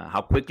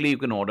 how quickly you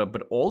can order,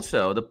 but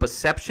also the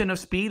perception of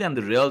speed and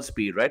the real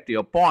speed, right? To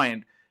your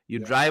point, you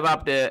drive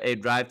up a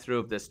drive-through,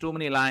 if there's too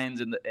many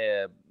lines and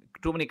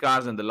too many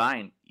cars in the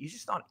line, you're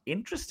just not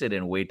interested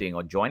in waiting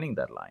or joining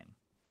that line.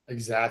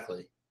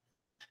 Exactly.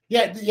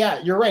 Yeah,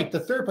 you're right.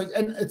 The third place,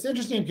 and it's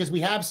interesting because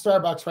we have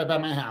Starbucks right by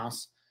my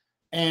house,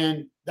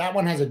 And that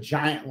one has a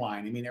giant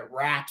line. I mean, it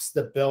wraps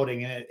the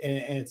building, and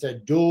it's a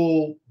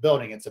dual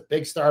building. It's a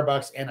big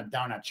Starbucks and a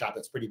donut shop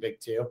that's pretty big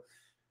too.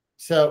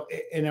 So,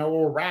 and it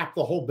will wrap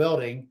the whole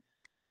building.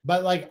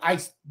 But like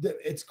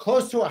it's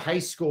close to a high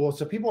school,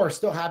 so people are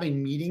still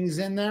having meetings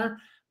in there.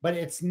 But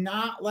it's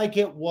not like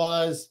it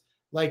was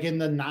like in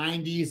the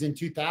 90s and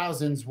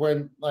 2000s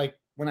when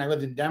I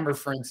lived in Denver,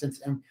 for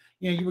instance. And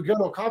you would go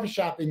to a coffee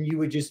shop and you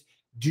would just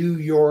do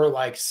your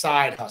like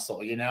side hustle.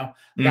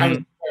 Like I was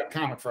a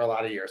comic for a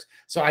lot of years,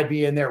 so I'd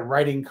be in there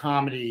writing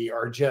comedy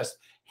or just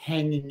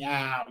hanging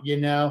out.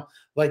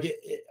 Like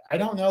I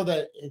don't know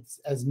that it's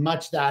as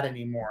much that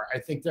anymore. I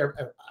think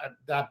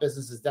that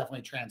business is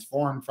definitely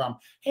transformed from,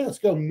 hey, let's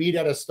go meet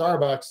at a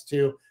Starbucks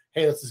to,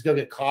 hey, let's just go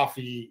get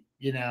coffee,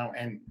 and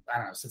I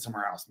don't know, sit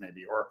somewhere else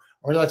maybe, or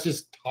let's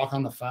just talk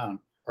on the phone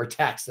or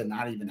text and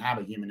not even have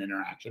a human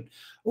interaction.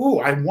 Ooh,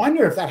 I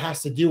wonder if that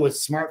has to do with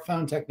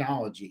smartphone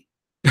technology.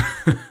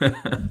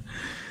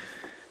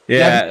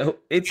 Yeah,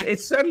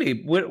 it's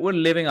certainly we're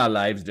living our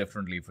lives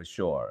differently for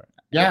sure.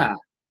 Yeah,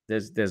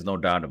 there's no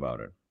doubt about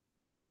it.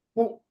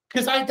 Well,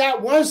 because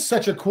that was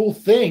such a cool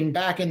thing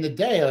back in the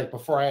day, like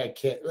before I had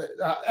kids.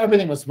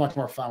 Everything was much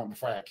more fun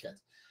before I had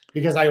kids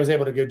because I was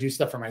able to go do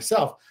stuff for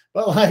myself.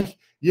 But like,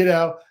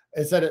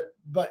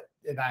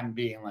 and I'm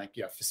being like,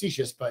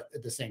 facetious, but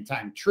at the same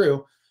time,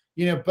 true,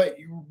 but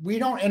we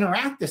don't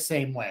interact the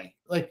same way.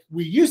 Like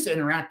we used to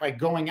interact by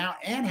going out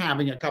and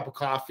having a cup of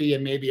coffee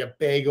and maybe a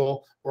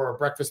bagel or a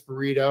breakfast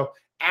burrito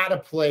at a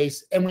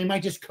place. And we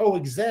might just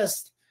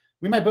coexist.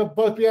 We might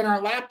both be on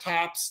our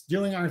laptops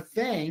doing our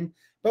thing,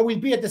 but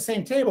we'd be at the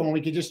same table and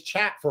we could just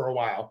chat for a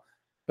while.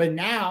 But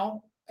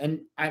now,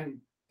 and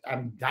I'm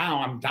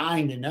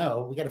dying to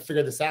know, we got to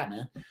figure this out,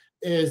 man,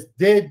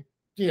 did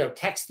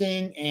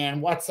texting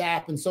and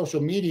WhatsApp and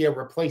social media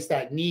replace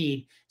that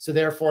need? So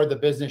therefore the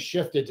business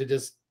shifted to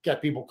just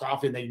get people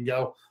coffee and they can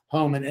go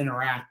home and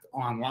interact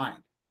online.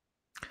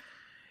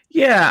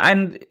 Yeah.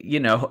 And,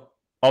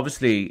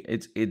 obviously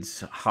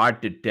it's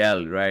hard to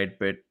tell, right?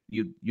 But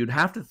you'd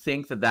have to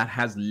think that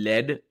has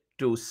led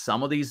to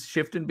some of these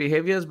shift in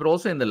behaviors, but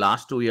also in the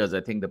last 2 years,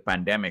 I think the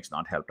pandemic's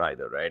not helped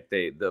either, right?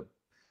 The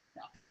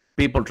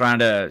people trying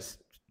to,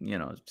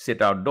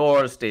 sit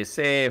outdoors, stay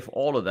safe,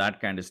 all of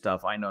that kind of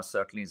stuff, I know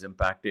certainly has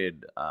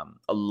impacted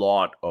a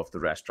lot of the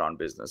restaurant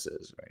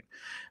businesses, right?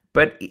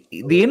 But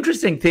the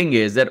interesting thing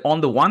is that on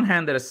the one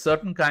hand, there are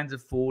certain kinds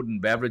of food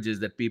and beverages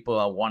that people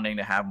are wanting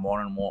to have more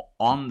and more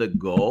on the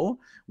go,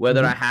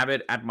 whether I have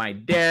it at my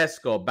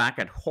desk or back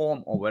at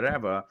home or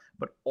wherever,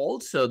 but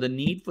also the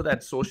need for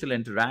that social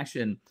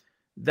interaction,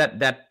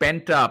 that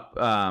pent up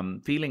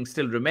feeling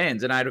still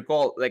remains. And I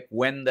recall like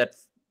when that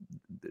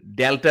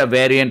Delta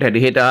variant had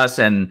hit us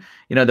and,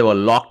 there were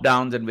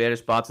lockdowns in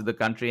various parts of the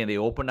country and they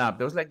opened up,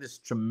 there was like this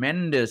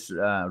tremendous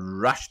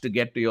rush to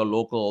get to your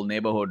local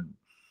neighborhood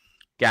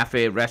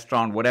cafe,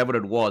 restaurant, whatever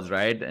it was,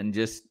 right? And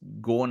just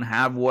go and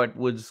have what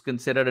was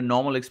considered a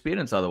normal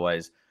experience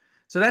otherwise.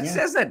 So that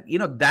says that,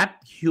 that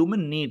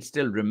human need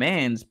still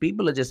remains.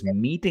 People are just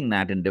meeting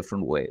that in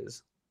different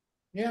ways.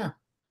 Yeah.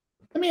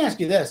 Let me ask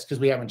you this,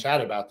 because we haven't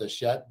chatted about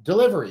this yet.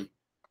 Delivery.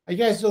 Are you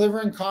guys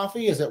delivering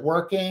coffee? Is it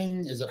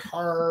working? Is it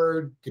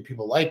hard? Do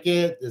people like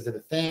it? Is it a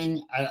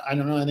thing? I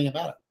don't know anything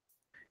about it.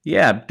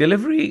 Yeah,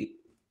 delivery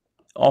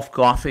of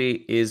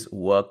coffee is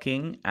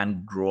working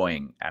and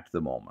growing at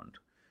the moment.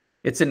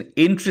 It's an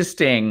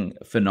interesting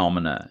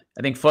phenomena.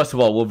 I think, first of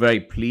all, we're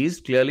very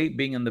pleased, clearly,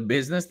 being in the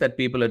business that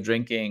people are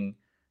drinking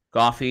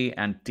coffee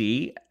and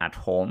tea at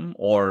home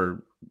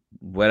or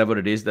wherever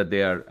it is that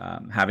they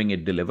are having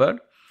it delivered.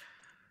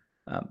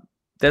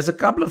 There's a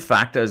couple of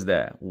factors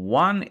there.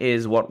 One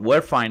is what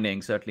we're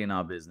finding, certainly in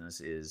our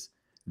business, is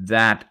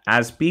that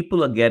as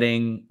people are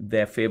getting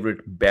their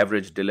favorite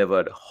beverage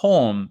delivered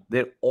home,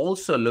 they're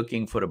also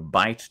looking for a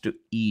bite to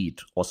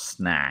eat or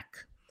snack.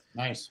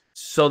 Nice.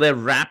 So they're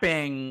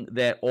wrapping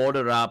their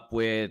order up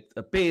with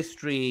a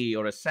pastry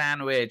or a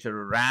sandwich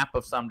or a wrap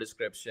of some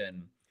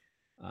description.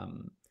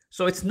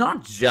 So it's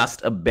not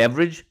just a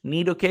beverage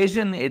need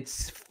occasion. It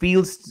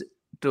feels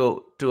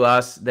to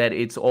us that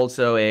it's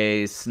also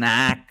a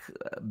snack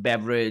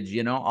beverage.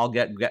 I'll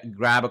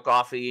grab a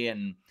coffee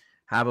and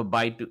have a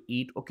bite to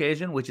eat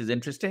occasion, which is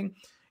interesting.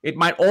 It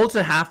might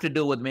also have to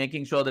do with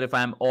making sure that if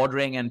I'm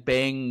ordering and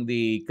paying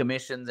the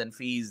commissions and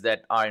fees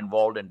that are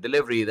involved in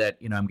delivery, that,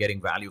 I'm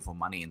getting value for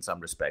money in some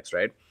respects,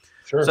 right?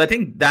 Sure. So I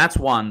think that's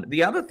one.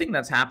 The other thing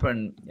that's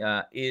happened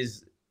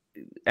is,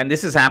 and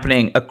this is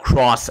happening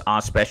across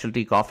our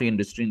specialty coffee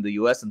industry in the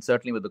US and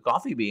certainly with the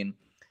coffee bean,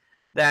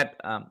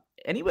 that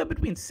anywhere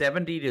between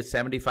 70 to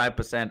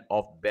 75%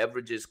 of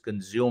beverages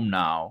consumed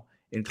now,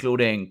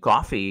 including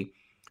coffee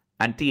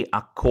and tea,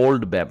 are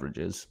cold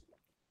beverages.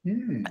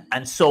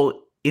 And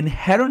so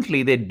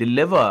inherently they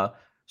deliver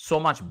so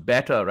much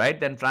better, right,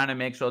 than trying to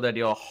make sure that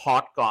your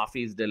hot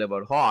coffee is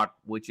delivered hot,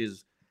 which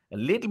is a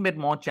little bit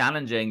more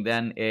challenging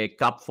than a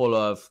cup full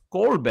of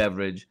cold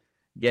beverage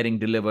getting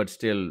delivered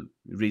still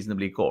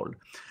reasonably cold.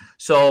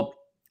 So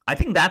I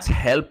think that's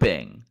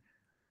helping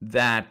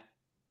that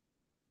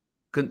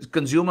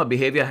consumer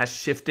behavior has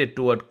shifted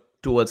toward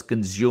towards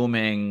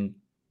consuming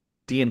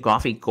tea and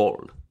coffee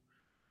cold.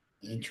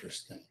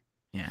 Interesting.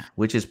 Yeah,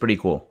 which is pretty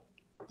cool.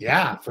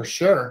 Yeah, for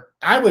sure.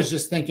 I was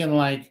just thinking,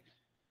 like,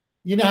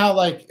 you know how,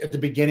 like, at the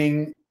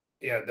beginning,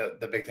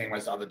 the big thing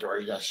was on the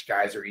door,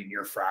 guys are eating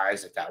your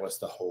fries. Like, that was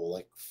the whole,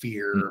 like,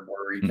 fear,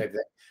 worry type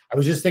thing. I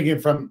was just thinking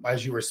from,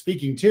 as you were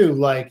speaking too,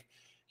 like,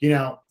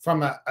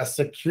 from a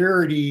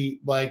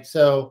security, like,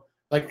 so,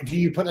 like, do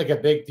you put like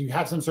do you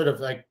have some sort of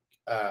like,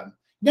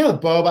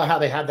 boba, how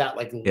they have that,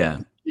 like,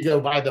 you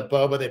go buy the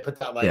boba, they put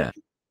that, like,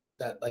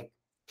 that, like,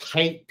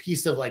 tight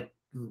piece of like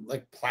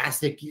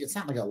plastic. It's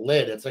not like a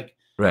lid. It's like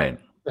a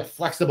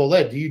flexible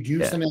lid. Do you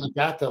do something like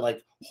that to,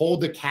 like,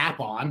 hold the cap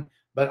on,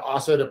 but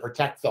also to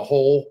protect the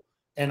hole,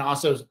 and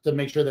also to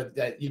make sure that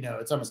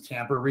it's almost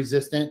tamper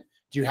resistant?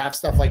 Do you have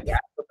stuff like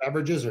that for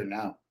beverages or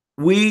no?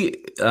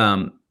 We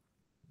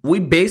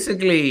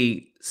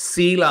basically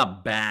seal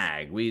our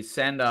bag. We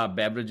send our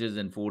beverages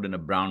and food in a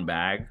brown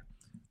bag,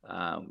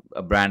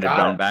 a branded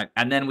brown bag,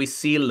 and then we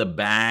seal the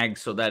bag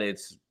so that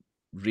it's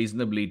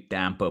reasonably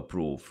tamper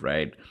proof,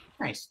 right?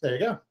 Nice. There you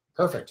go.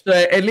 Perfect. So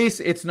at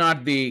least it's not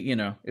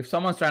if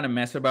someone's trying to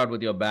mess about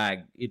with your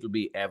bag, it'll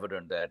be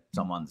evident that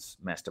someone's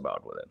messed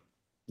about with it.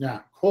 Yeah.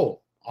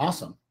 Cool.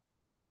 Awesome.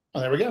 Oh,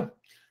 there we go.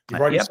 You've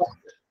already solved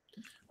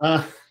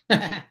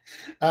it.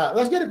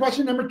 Let's get to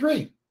question number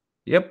 3.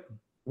 Yep.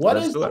 What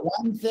is the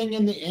one thing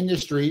in the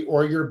industry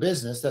or your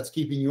business that's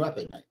keeping you up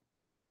at night?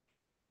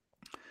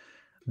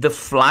 The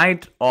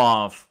flight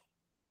of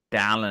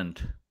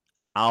talent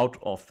out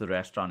of the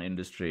restaurant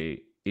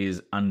industry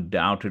is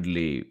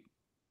undoubtedly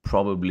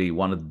probably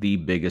one of the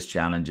biggest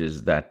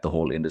challenges that the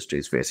whole industry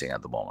is facing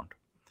at the moment.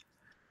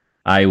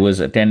 I was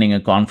attending a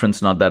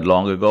conference not that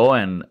long ago,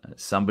 and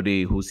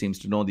somebody who seems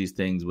to know these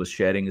things was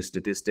sharing a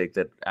statistic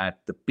that at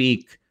the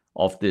peak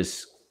of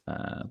this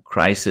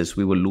crisis,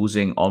 we were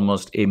losing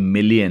almost 1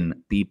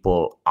 million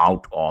people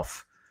out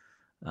of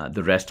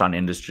the restaurant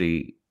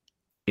industry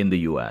in the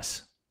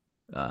US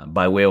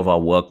by way of our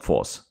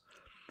workforce.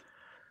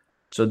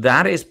 So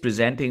that is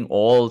presenting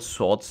all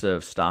sorts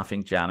of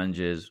staffing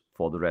challenges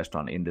for the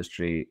restaurant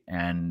industry.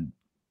 And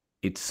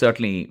it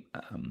certainly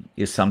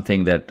is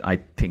something that I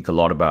think a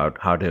lot about,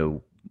 how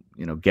to,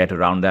 get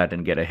around that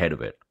and get ahead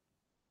of it.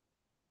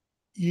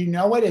 You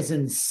know what is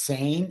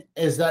insane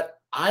is that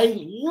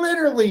I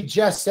literally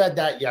just said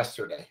that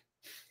yesterday.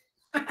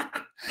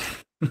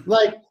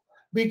 Like,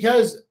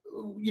 because,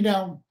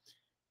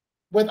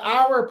 with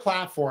our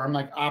platform,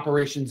 like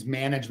operations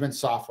management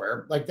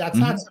software, like that's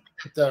not something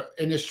that the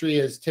industry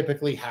has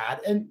typically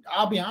had. And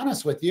I'll be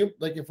honest with you,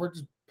 like, if we're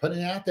just putting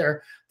it out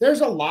there,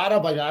 there's a lot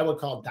of, like, I would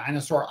call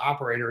dinosaur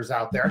operators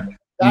out there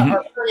that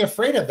are very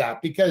afraid of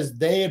that, because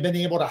they have been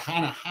able to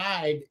kind of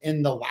hide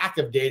in the lack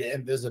of data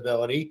and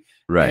visibility.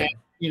 Right.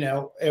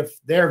 And,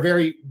 if they're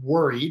very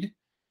worried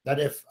that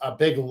if a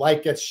big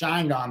light gets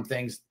shined on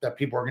things, that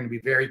people are going to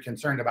be very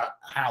concerned about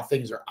how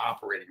things are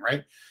operating,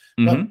 right?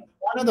 But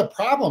one of the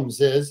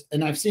problems is,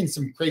 and I've seen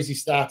some crazy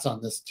stats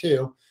on this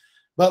too,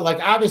 but, like,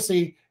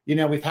 obviously,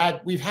 we've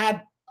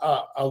had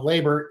a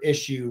labor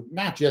issue,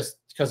 not just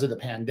because of the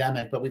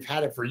pandemic, but we've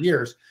had it for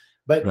years.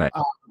 But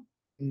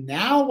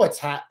now what's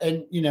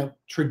happened,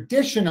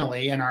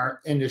 traditionally in our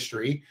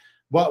industry,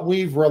 what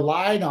we've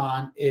relied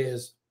on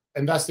is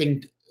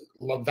investing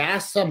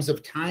vast sums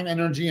of time,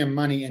 energy, and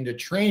money into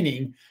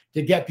training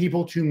to get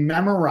people to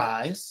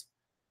memorize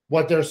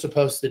what they're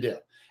supposed to do.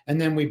 And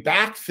then we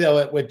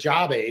backfill it with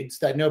job aids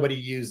that nobody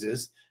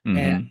uses,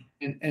 and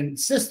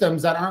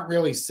systems that aren't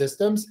really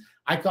systems.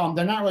 I call them,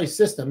 they're not really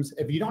systems.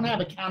 If you don't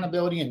have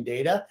accountability and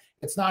data,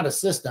 it's not a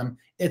system,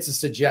 it's a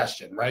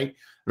suggestion, right?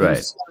 Right.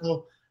 And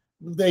so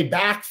they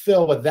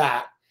backfill with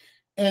that.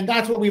 And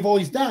that's what we've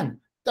always done.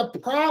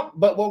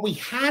 But what we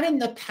had in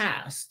the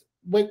past,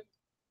 what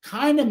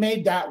kind of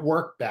made that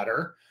work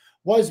better,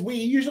 was we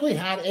usually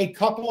had a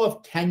couple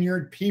of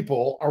tenured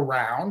people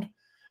around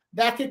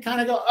that could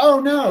kind of go, oh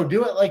no,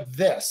 do it like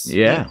this.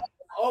 Yeah.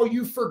 Oh,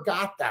 you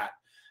forgot that.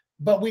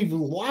 But we've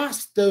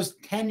lost those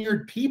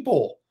tenured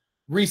people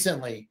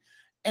recently.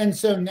 And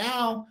so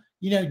now,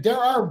 there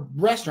are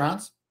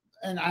restaurants,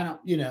 and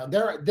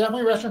there are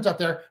definitely restaurants out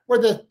there where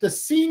the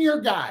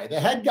senior guy, the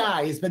head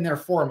guy, has been there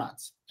 4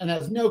 months and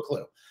has no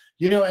clue,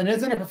 and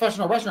isn't a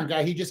professional restaurant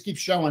guy. He just keeps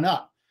showing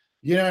up.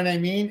 You know what I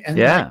mean? And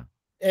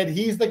and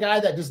he's the guy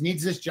that just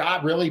needs this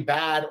job really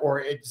bad, or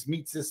it just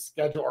meets his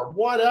schedule or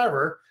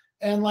whatever.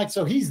 And, like,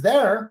 so he's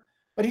there,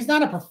 but he's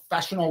not a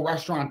professional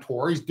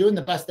restaurateur. He's doing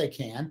the best they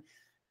can.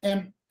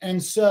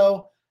 And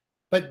so,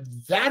 but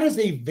that is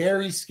a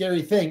very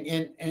scary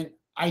thing. And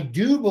I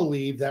do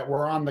believe that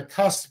we're on the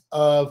cusp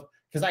of,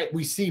 because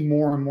we see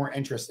more and more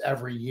interest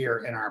every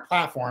year in our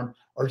platform,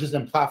 or just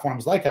in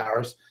platforms like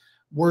ours.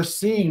 We're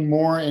seeing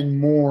more and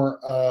more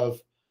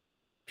of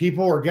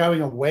people are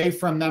going away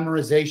from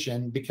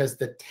memorization, because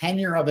the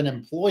tenure of an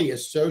employee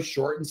is so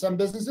short in some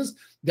businesses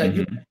that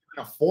you can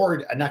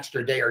afford an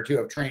extra day or two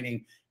of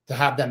training to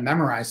have them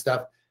memorize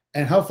stuff.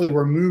 And hopefully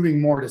we're moving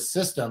more to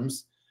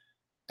systems,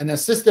 and the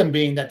system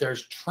being that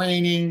there's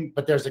training,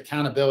 but there's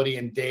accountability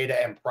and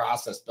data and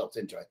process built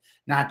into it,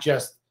 not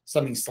just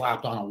something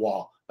slapped on a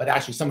wall, but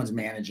actually someone's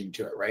managing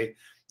to it, right?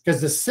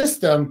 Because the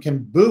system can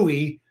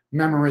buoy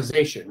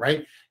memorization,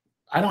 right?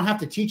 I don't have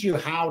to teach you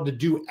how to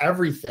do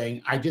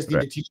everything. I just need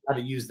to teach you how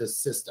to use the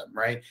system,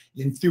 right?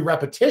 And through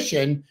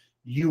repetition,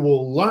 you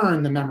will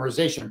learn the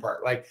memorization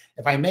part. Like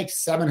if I make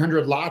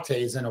 700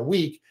 lattes in a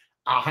week,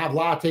 I'll have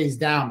lattes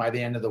down by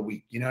the end of the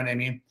week. You know what I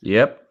mean?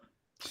 Yep.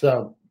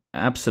 So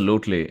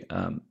absolutely.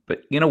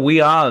 But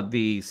we are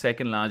the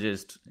second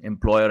largest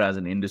employer as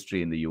an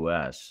industry in the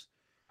US.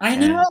 I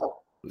know.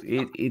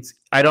 It's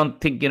I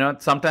don't think,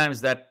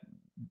 sometimes that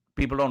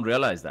people don't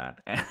realize that.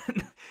 And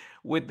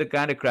with the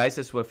kind of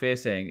crisis we're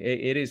facing,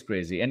 it is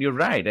crazy. And you're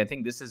right. I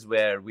think this is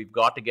where we've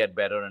got to get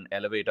better and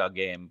elevate our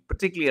game,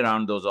 particularly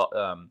around those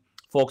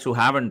folks who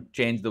haven't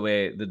changed the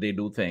way that they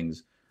do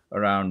things,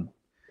 around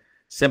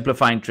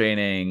simplifying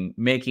training,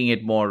 making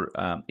it more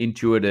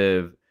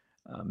intuitive,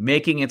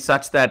 making it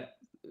such that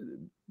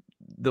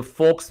the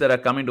folks that are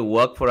coming to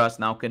work for us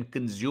now can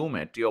consume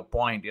it. To your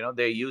point,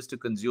 they're used to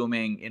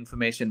consuming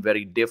information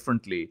very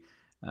differently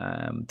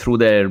through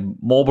their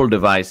mobile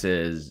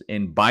devices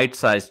in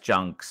bite-sized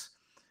chunks.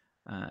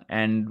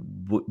 And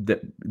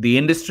the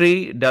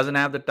industry doesn't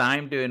have the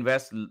time to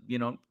invest,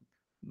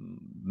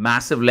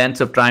 massive lengths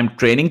of time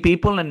training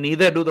people, and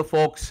neither do the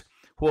folks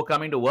who are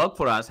coming to work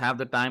for us have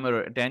the time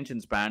or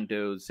attention span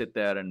to sit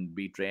there and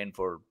be trained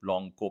for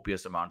long,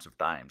 copious amounts of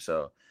time.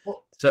 So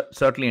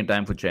certainly a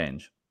time for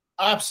change.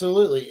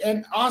 Absolutely.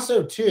 And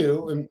also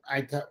too, and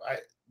I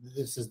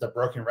this is the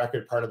broken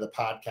record part of the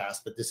podcast,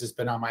 but this has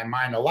been on my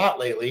mind a lot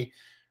lately.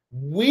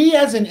 We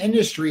as an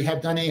industry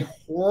have done a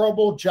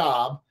horrible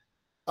job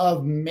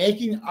of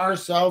making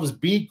ourselves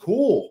be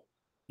cool.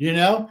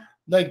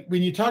 Like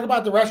when you talk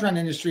about the restaurant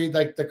industry,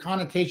 like the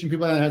connotation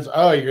people have,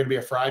 oh, you're going to be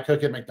a fry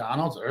cook at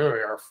McDonald's. Oh,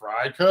 you're a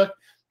fry cook.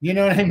 You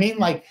know what I mean?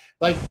 Like,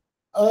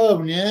 oh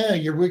no,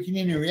 you're working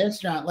in a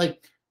restaurant.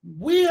 Like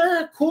we are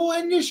a cool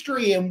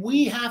industry and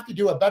we have to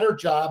do a better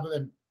job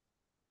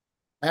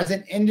as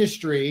an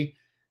industry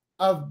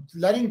of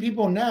letting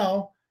people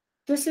know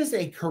this is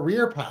a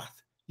career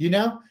path.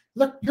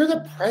 Look, you're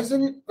the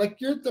president,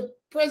 you're the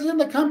president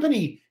of the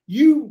company.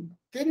 You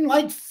didn't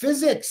like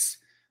physics,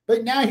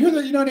 but now you're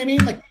the, you know what I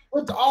mean? Like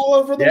it's all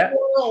over the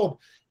world.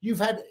 You've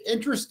had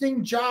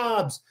interesting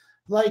jobs.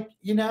 This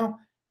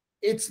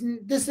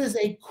is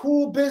a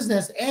cool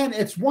business. And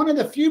it's one of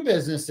the few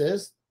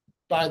businesses,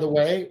 by the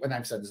way, and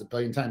I've said this a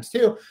billion times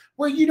too,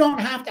 where you don't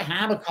have to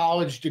have a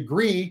college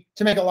degree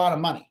to make a lot of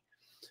money.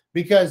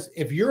 Because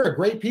if you're a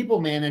great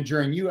people manager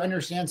and you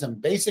understand some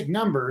basic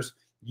numbers,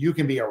 you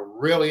can be a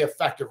really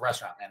effective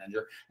restaurant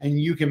manager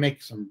and you can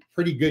make some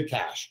pretty good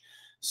cash.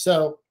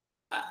 So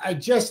I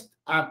guess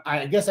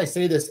I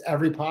say this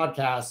every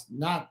podcast,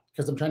 not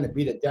because I'm trying to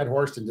beat a dead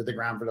horse into the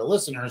ground for the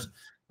listeners,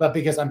 but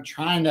because I'm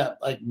trying to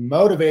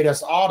motivate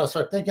us all to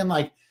start thinking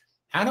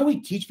how do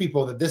we teach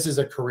people that this is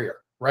a career,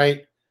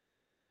 right?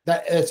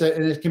 That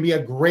it can be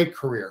a great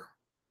career.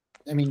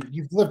 I mean,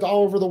 you've lived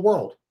all over the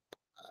world.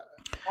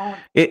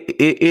 It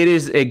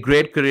is a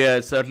great career.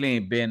 It's certainly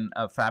been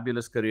a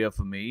fabulous career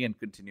for me and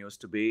continues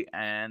to be.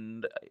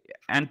 And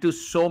to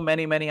so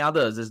many, many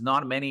others. There's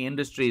not many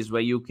industries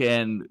where you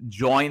can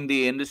join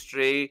the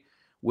industry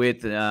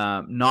with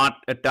not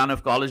a ton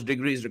of college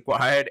degrees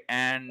required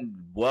and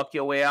work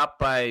your way up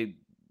by,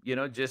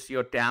 just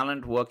your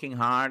talent, working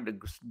hard,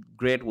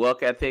 great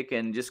work ethic,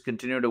 and just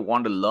continue to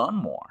want to learn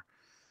more.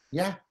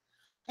 Yeah.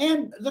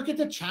 And look at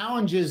the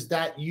challenges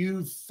that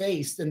you've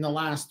faced in the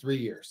last 3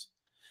 years.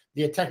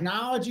 The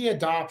technology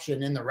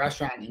adoption in the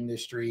restaurant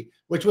industry,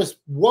 which was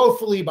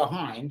woefully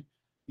behind,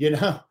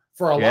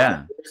 for a lot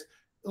of years,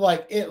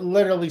 it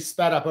literally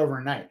sped up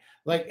overnight.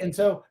 And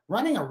so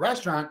running a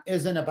restaurant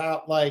isn't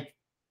about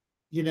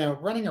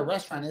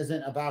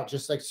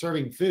just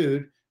serving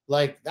food.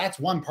 That's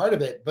one part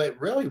of it, but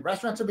really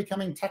restaurants are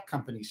becoming tech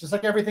companies, just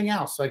like everything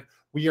else.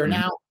 We are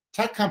now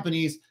tech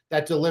companies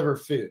that deliver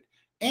food.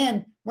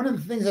 And one of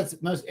the things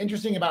that's most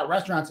interesting about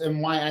restaurants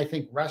and why I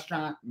think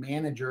restaurant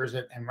managers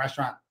and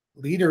restaurant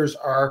leaders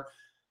are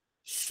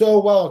so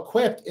well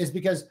equipped is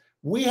because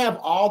we have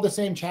all the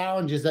same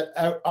challenges that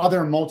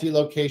other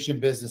multi-location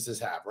businesses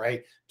have,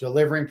 right?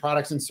 Delivering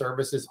products and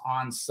services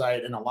on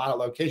site in a lot of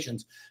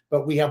locations.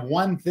 But we have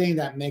one thing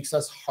that makes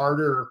us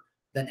harder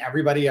than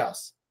everybody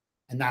else,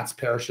 and that's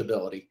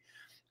perishability.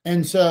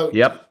 And so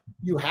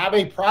you have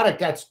a product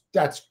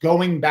that's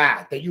going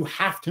bad that you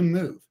have to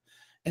move.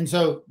 And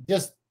so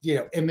just,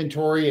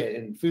 inventory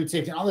and food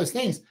safety and all those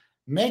things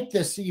make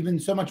this even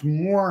so much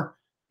more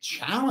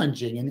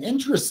challenging and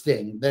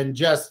interesting than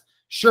just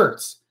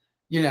shirts.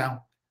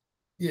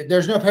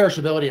 There's no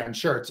perishability on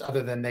shirts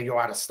other than they go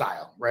out of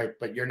style, right?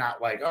 But you're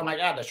not like, oh my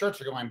God, the shirts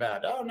are going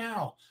bad. Oh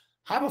no,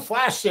 have a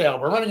flash sale.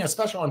 We're running a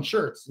special on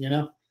shirts,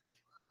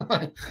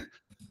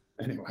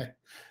 Anyway.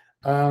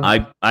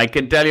 I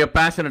can tell you're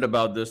passionate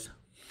about this.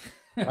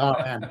 Oh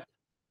man.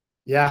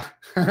 Yeah.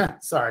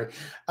 Sorry.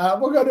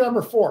 We'll go to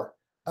number 4.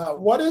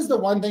 What is the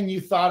one thing you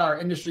thought our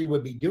industry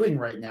would be doing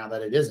right now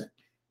that it isn't?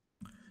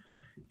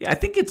 Yeah, I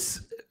think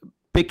it's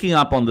picking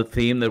up on the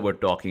theme that we're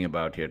talking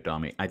about here,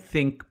 Tommy. I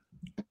think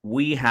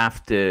we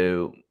have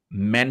to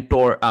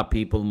mentor our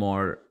people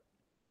more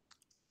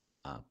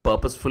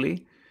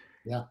purposefully,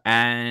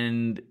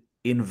 and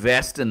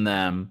invest in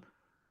them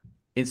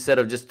instead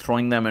of just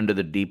throwing them into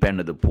the deep end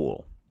of the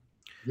pool.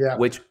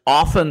 Which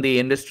often the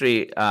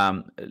industry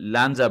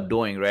lands up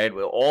doing, right?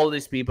 With all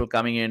these people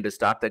coming in to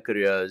start their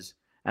careers,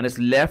 and it's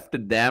left to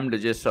them to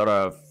just sort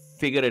of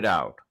figure it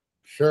out.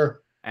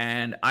 Sure.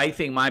 And I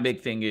think my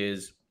big thing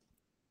is,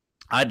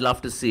 I'd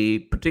love to see,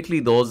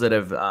 particularly those that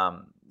have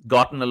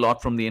gotten a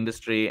lot from the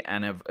industry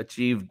and have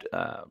achieved,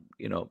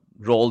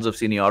 roles of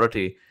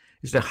seniority,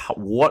 is to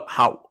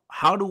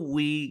how do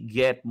we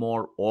get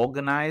more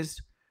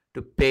organized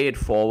to pay it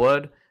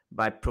forward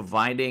by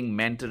providing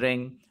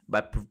mentoring,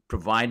 by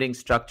providing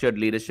structured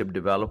leadership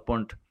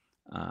development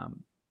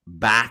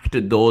back to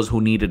those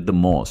who need it the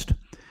most.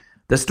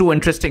 There's two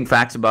interesting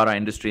facts about our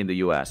industry in the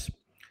US.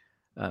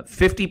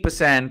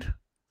 50%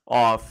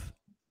 of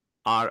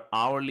our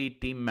hourly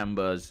team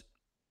members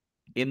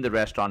in the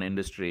restaurant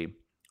industry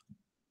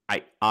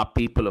are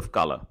people of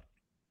color.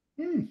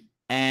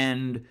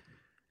 And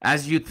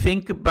as you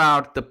think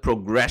about the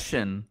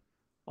progression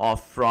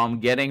from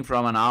getting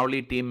from an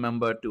hourly team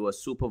member to a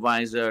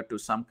supervisor to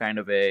some kind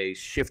of a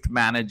shift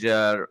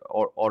manager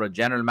or a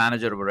general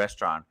manager of a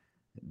restaurant,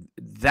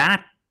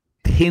 that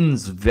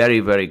thins very,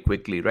 very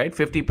quickly, right?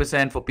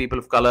 50% for people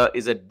of color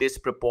is a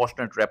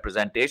disproportionate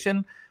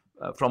representation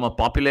from a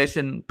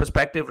population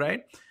perspective,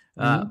 right?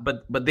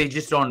 But they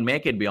just don't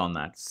make it beyond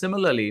that.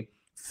 Similarly,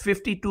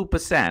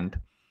 52%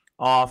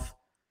 of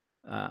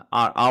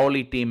our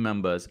hourly team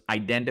members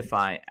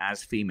identify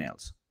as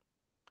females.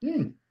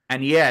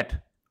 And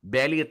yet,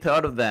 barely a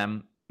third of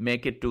them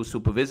make it to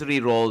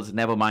supervisory roles,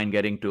 never mind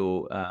getting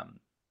to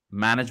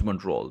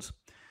management roles.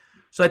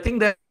 So I think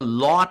there's a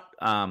lot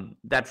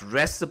that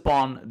rests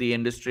upon the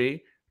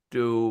industry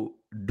to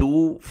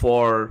do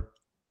for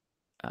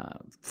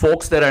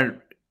folks that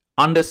are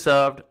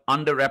underserved,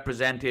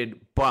 underrepresented,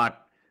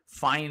 but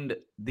find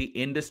the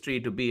industry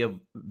to be a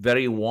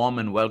very warm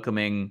and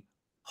welcoming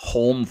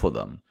home for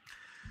them.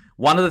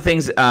 One of the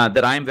things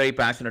that I'm very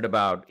passionate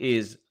about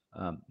is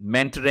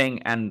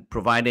mentoring and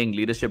providing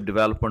leadership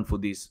development for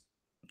these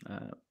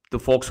the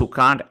folks who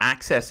can't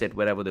access it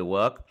wherever they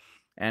work.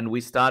 And I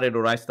started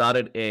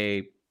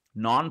a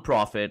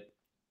nonprofit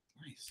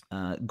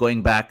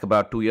going back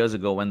about 2 years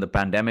ago when the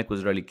pandemic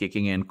was really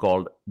kicking in,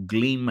 called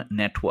Gleam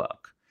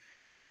Network.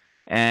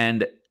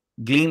 And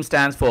Gleam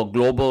stands for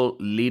Global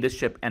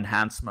Leadership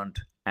Enhancement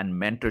and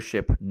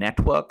Mentorship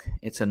Network.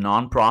 It's a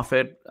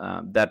nonprofit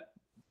that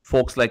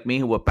folks like me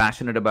who were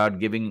passionate about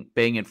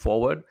paying it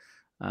forward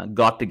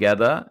got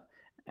together,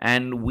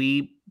 and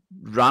we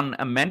run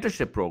a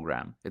mentorship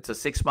program. It's a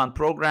 6-month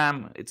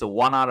program. It's a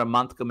 1 hour a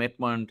month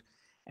commitment,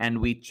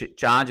 and we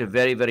charge a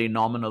very, very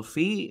nominal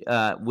fee,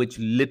 which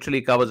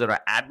literally covers our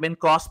admin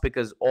costs,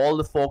 because all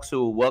the folks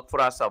who work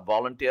for us are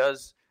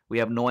volunteers. We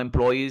have no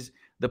employees.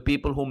 The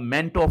people who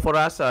mentor for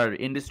us are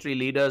industry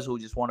leaders who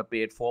just want to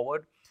pay it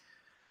forward.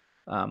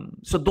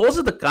 So those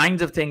are the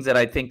kinds of things that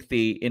I think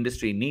the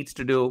industry needs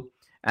to do.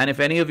 And if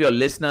any of your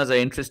listeners are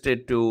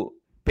interested to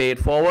pay it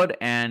forward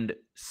and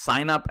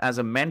sign up as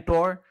a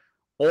mentor,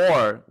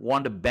 or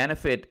want to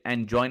benefit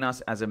and join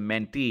us as a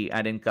mentee,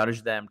 I'd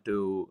encourage them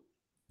to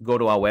go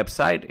to our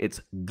website.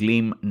 It's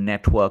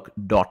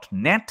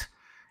gleamnetwork.net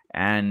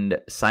and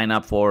sign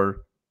up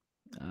for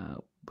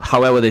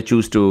however they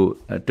choose to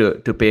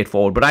pay it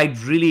forward. But I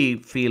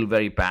really feel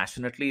very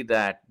passionately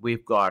that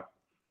we've got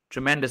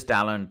tremendous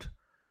talent,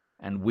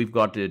 and we've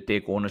got to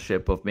take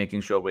ownership of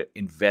making sure we're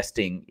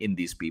investing in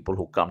these people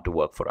who come to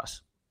work for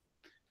us.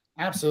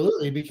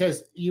 Absolutely,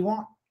 because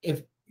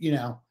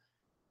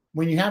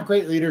when you have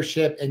great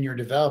leadership and you're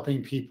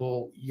developing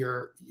people,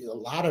 a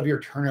lot of your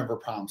turnover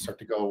problems start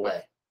to go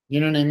away.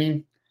 You know what I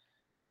mean?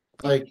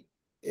 Like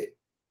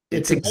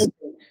it's amazing.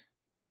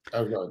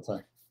 Oh, go ahead,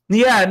 sorry.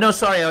 Yeah, no,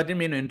 sorry, I didn't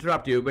mean to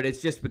interrupt you, but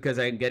it's just because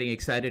I'm getting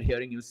excited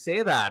hearing you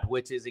say that,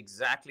 which is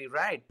exactly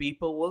right.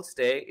 People will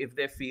stay if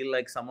they feel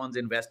like someone's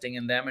investing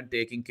in them and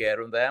taking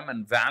care of them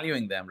and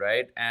valuing them,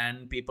 right?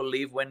 And people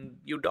leave when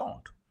you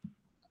don't.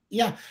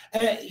 Yeah.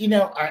 And,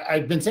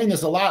 I've been saying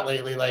this a lot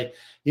lately, like,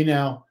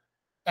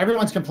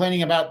 everyone's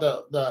complaining about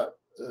the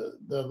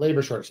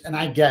labor shortage, and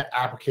I get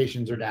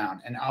applications are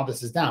down and all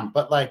this is down.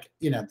 But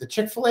the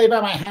Chick-fil-A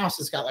by my house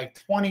has got like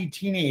 20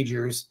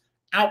 teenagers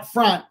out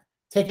front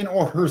taking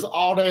orders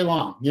all day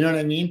long. You know what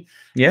I mean?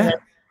 Yeah.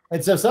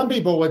 And so some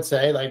people would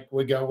say,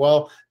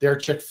 well, they're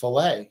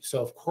Chick-fil-A,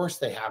 so of course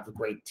they have a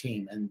great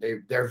team and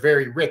they're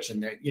very rich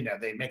and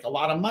they make a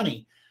lot of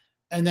money.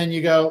 And then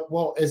you go,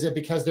 well, is it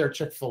because they're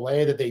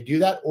Chick-fil-A that they do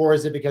that? Or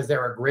is it because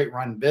they're a great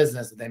run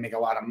business that they make a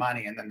lot of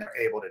money and then they're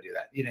able to do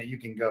that? You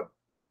can go,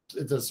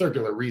 it's a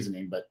circular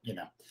reasoning, but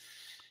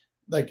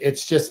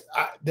it's just,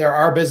 there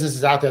are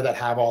businesses out there that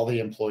have all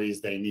the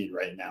employees they need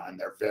right now, and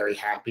they're very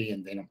happy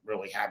and they don't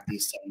really have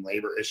these same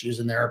labor issues.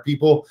 And there are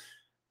people,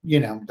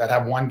 that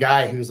have one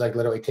guy who's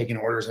literally taking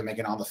orders and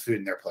making all the food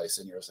in their place.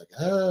 And you're just like,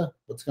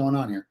 what's going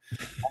on here?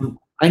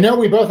 I know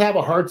we both have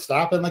a hard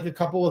stop in a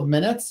couple of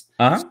minutes.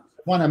 Uh-huh.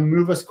 Want to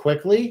move us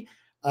quickly.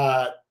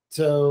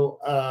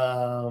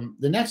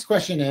 the next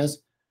question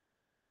is,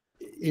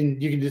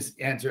 and you can just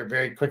answer it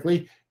very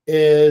quickly,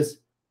 is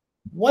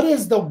what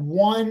is the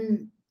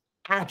one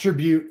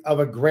attribute of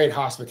a great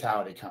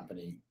hospitality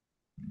company?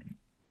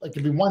 Like, it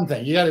could be one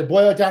thing. You got to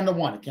boil it down to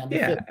one. It can't be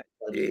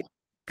 50.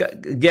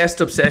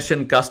 Guest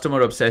obsession,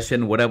 customer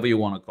obsession, whatever you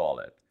want to call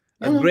it.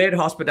 A great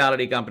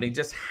hospitality company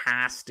just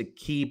has to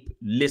keep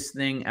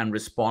listening and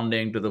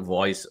responding to the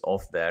voice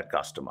of their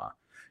customer.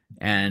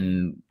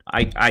 And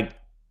I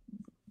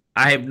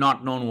have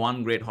not known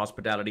one great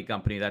hospitality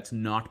company that's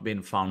not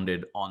been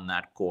founded on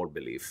that core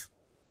belief.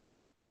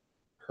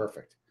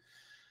 Perfect.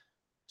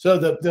 So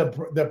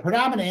the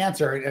predominant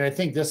answer, and I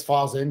think this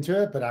falls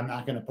into it, but I'm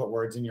not going to put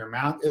words in your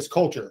mouth, is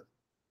culture.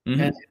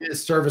 And it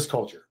is service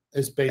culture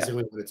is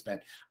basically what it's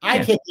been.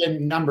 I kick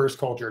in numbers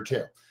culture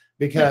too,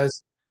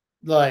 because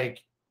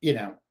like, you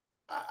know,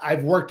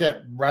 I've worked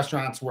at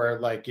restaurants where,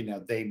 like, you know,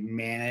 they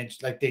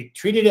managed, like, they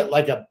treated it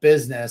like a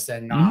business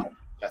and not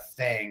a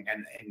thing,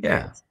 and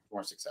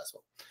more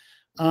successful.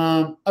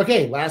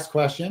 Okay, last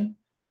question.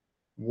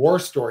 War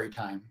story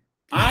time.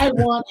 I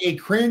want a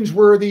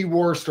cringeworthy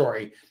war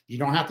story. You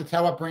don't have to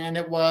tell what brand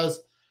it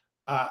was.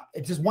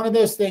 It's just one of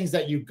those things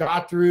that you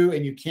got through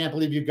and you can't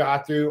believe you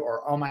got through,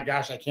 or, oh my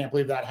gosh, I can't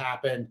believe that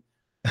happened.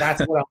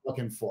 That's what I'm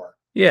looking for.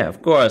 Yeah,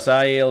 of course.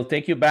 I'll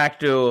take you back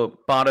to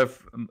part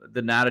of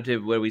the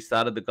narrative where we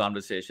started the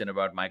conversation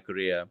about my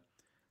career.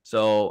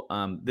 So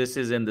this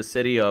is in the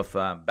city of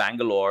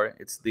Bangalore.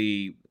 It's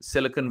the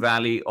Silicon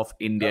Valley of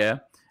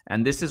India.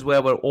 And this is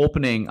where we're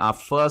opening our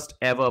first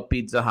ever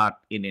Pizza Hut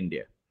in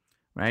India.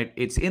 Right?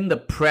 It's in the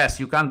press.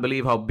 You can't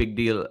believe how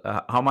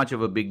much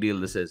of a big deal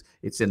this is.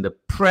 It's in the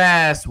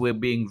press. We're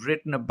being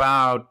written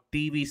about.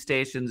 TV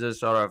stations are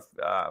sort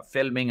of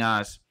filming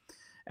us.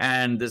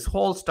 And this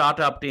whole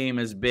startup team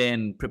has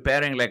been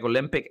preparing like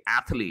Olympic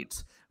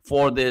athletes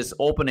for this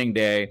opening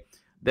day.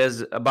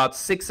 There's about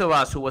 6 of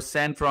us who were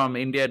sent from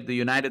India to the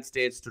United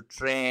States to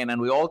train.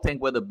 And we all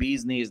think we're the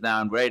bee's knees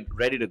now and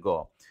ready to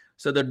go.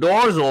 So the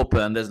doors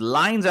open. There's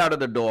lines out of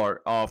the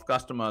door of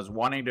customers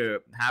wanting to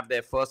have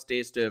their first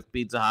taste of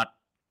Pizza Hut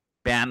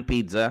pan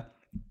pizza.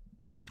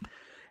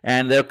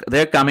 And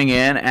they're coming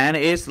in, and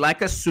it's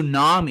like a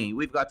tsunami.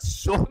 We've got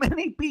so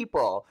many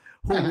people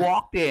who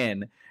walked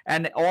in,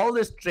 and all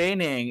this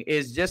training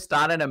is just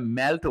starting to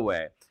melt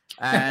away.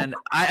 And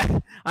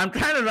I'm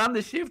trying to run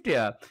the shift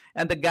here.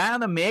 And the guy on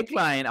the make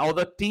line, or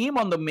the team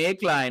on the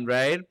make line,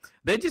 right?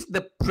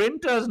 The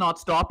printer's not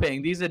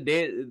stopping. These are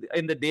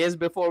in the days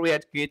before we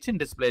had kitchen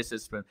display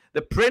system.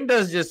 The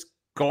printer's just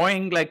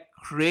going like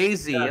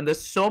crazy. And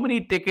there's so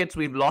many tickets,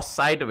 we've lost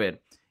sight of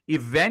it.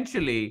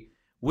 Eventually,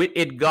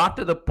 it got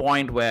to the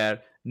point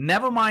where,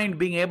 never mind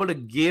being able to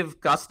give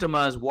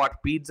customers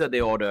what pizza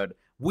they ordered,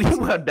 we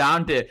were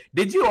down to,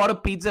 did you order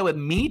pizza with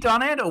meat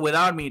on it or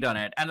without meat on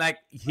it? And like,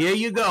 here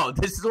you go.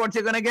 This is what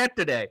you're going to get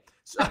today.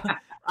 So,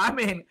 I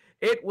mean,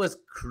 it was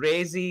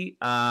crazy,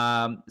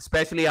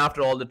 especially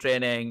after all the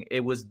training.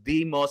 It was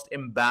the most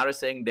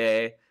embarrassing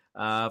day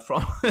for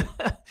the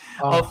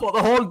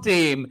whole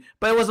team.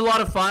 But it was a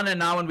lot of fun. And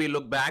now when we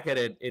look back at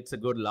it, it's a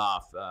good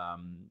laugh.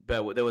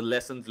 But there were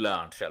lessons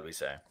learned, shall we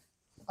say.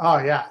 Oh,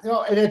 yeah. You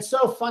know, and it's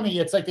so funny.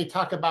 It's like they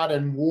talk about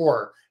in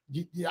war.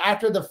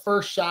 After the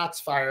first shots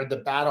fired, the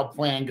battle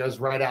plan goes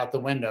right out the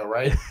window,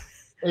 right?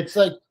 It's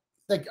like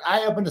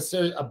I opened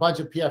a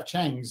bunch of PF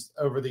Chang's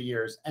over the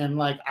years, and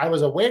like I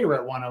was a waiter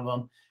at one of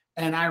them,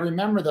 and I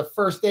remember the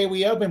first day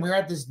we opened, we were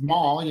at this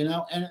mall, you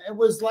know, and it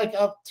was like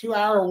a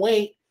 2-hour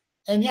wait,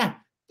 and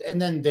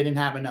and then they didn't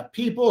have enough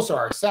people, so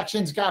our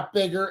sections got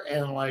bigger,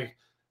 and like,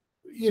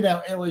 you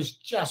know, it was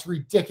just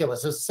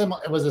ridiculous.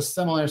 It was a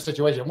similar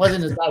situation. It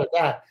wasn't as bad as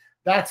that.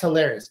 That's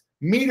hilarious.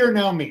 Meat or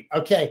no meat?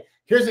 Okay.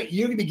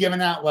 You could be giving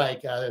out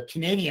like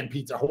Canadian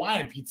pizza,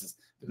 Hawaiian pizzas.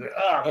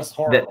 Oh, that's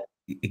horrible.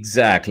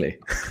 Exactly.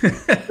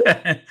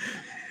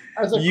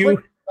 As a quick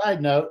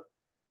side note,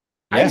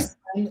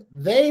 Iceland,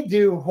 they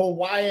do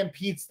Hawaiian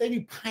pizza. They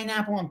do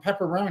pineapple and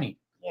pepperoni.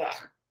 Yeah.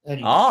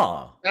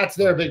 Anyway, that's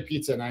their big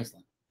pizza in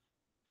Iceland.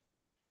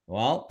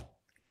 Well,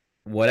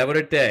 whatever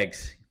it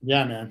takes.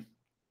 Yeah, man.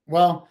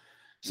 Well,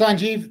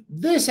 Sanjeev,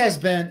 this has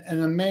been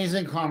an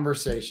amazing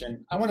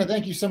conversation. I want to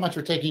thank you so much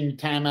for taking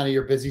time out of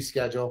your busy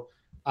schedule.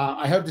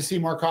 I hope to see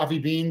more Coffee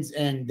Beans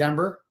in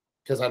Denver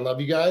because I love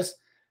you guys.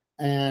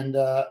 And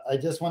I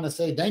just want to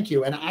say thank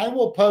you. And I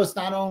will post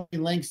not only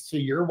links to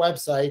your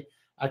website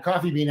at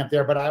Coffee Bean up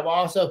there, but I will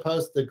also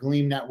post the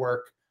Gleam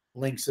Network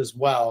links as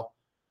well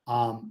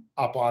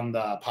up on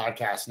the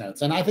podcast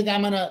notes. And I think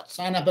I'm going to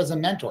sign up as a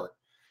mentor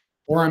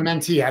or a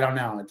mentee. I don't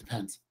know. It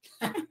depends.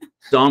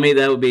 Tommy,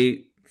 that would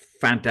be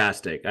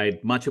fantastic. I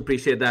much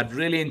appreciate that.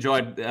 Really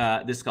enjoyed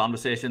this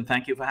conversation.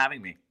 Thank you for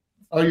having me.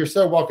 Oh, you're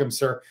so welcome,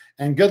 sir.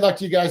 And good luck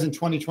to you guys in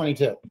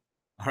 2022. All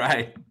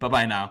right.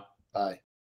 Bye-bye now. Bye.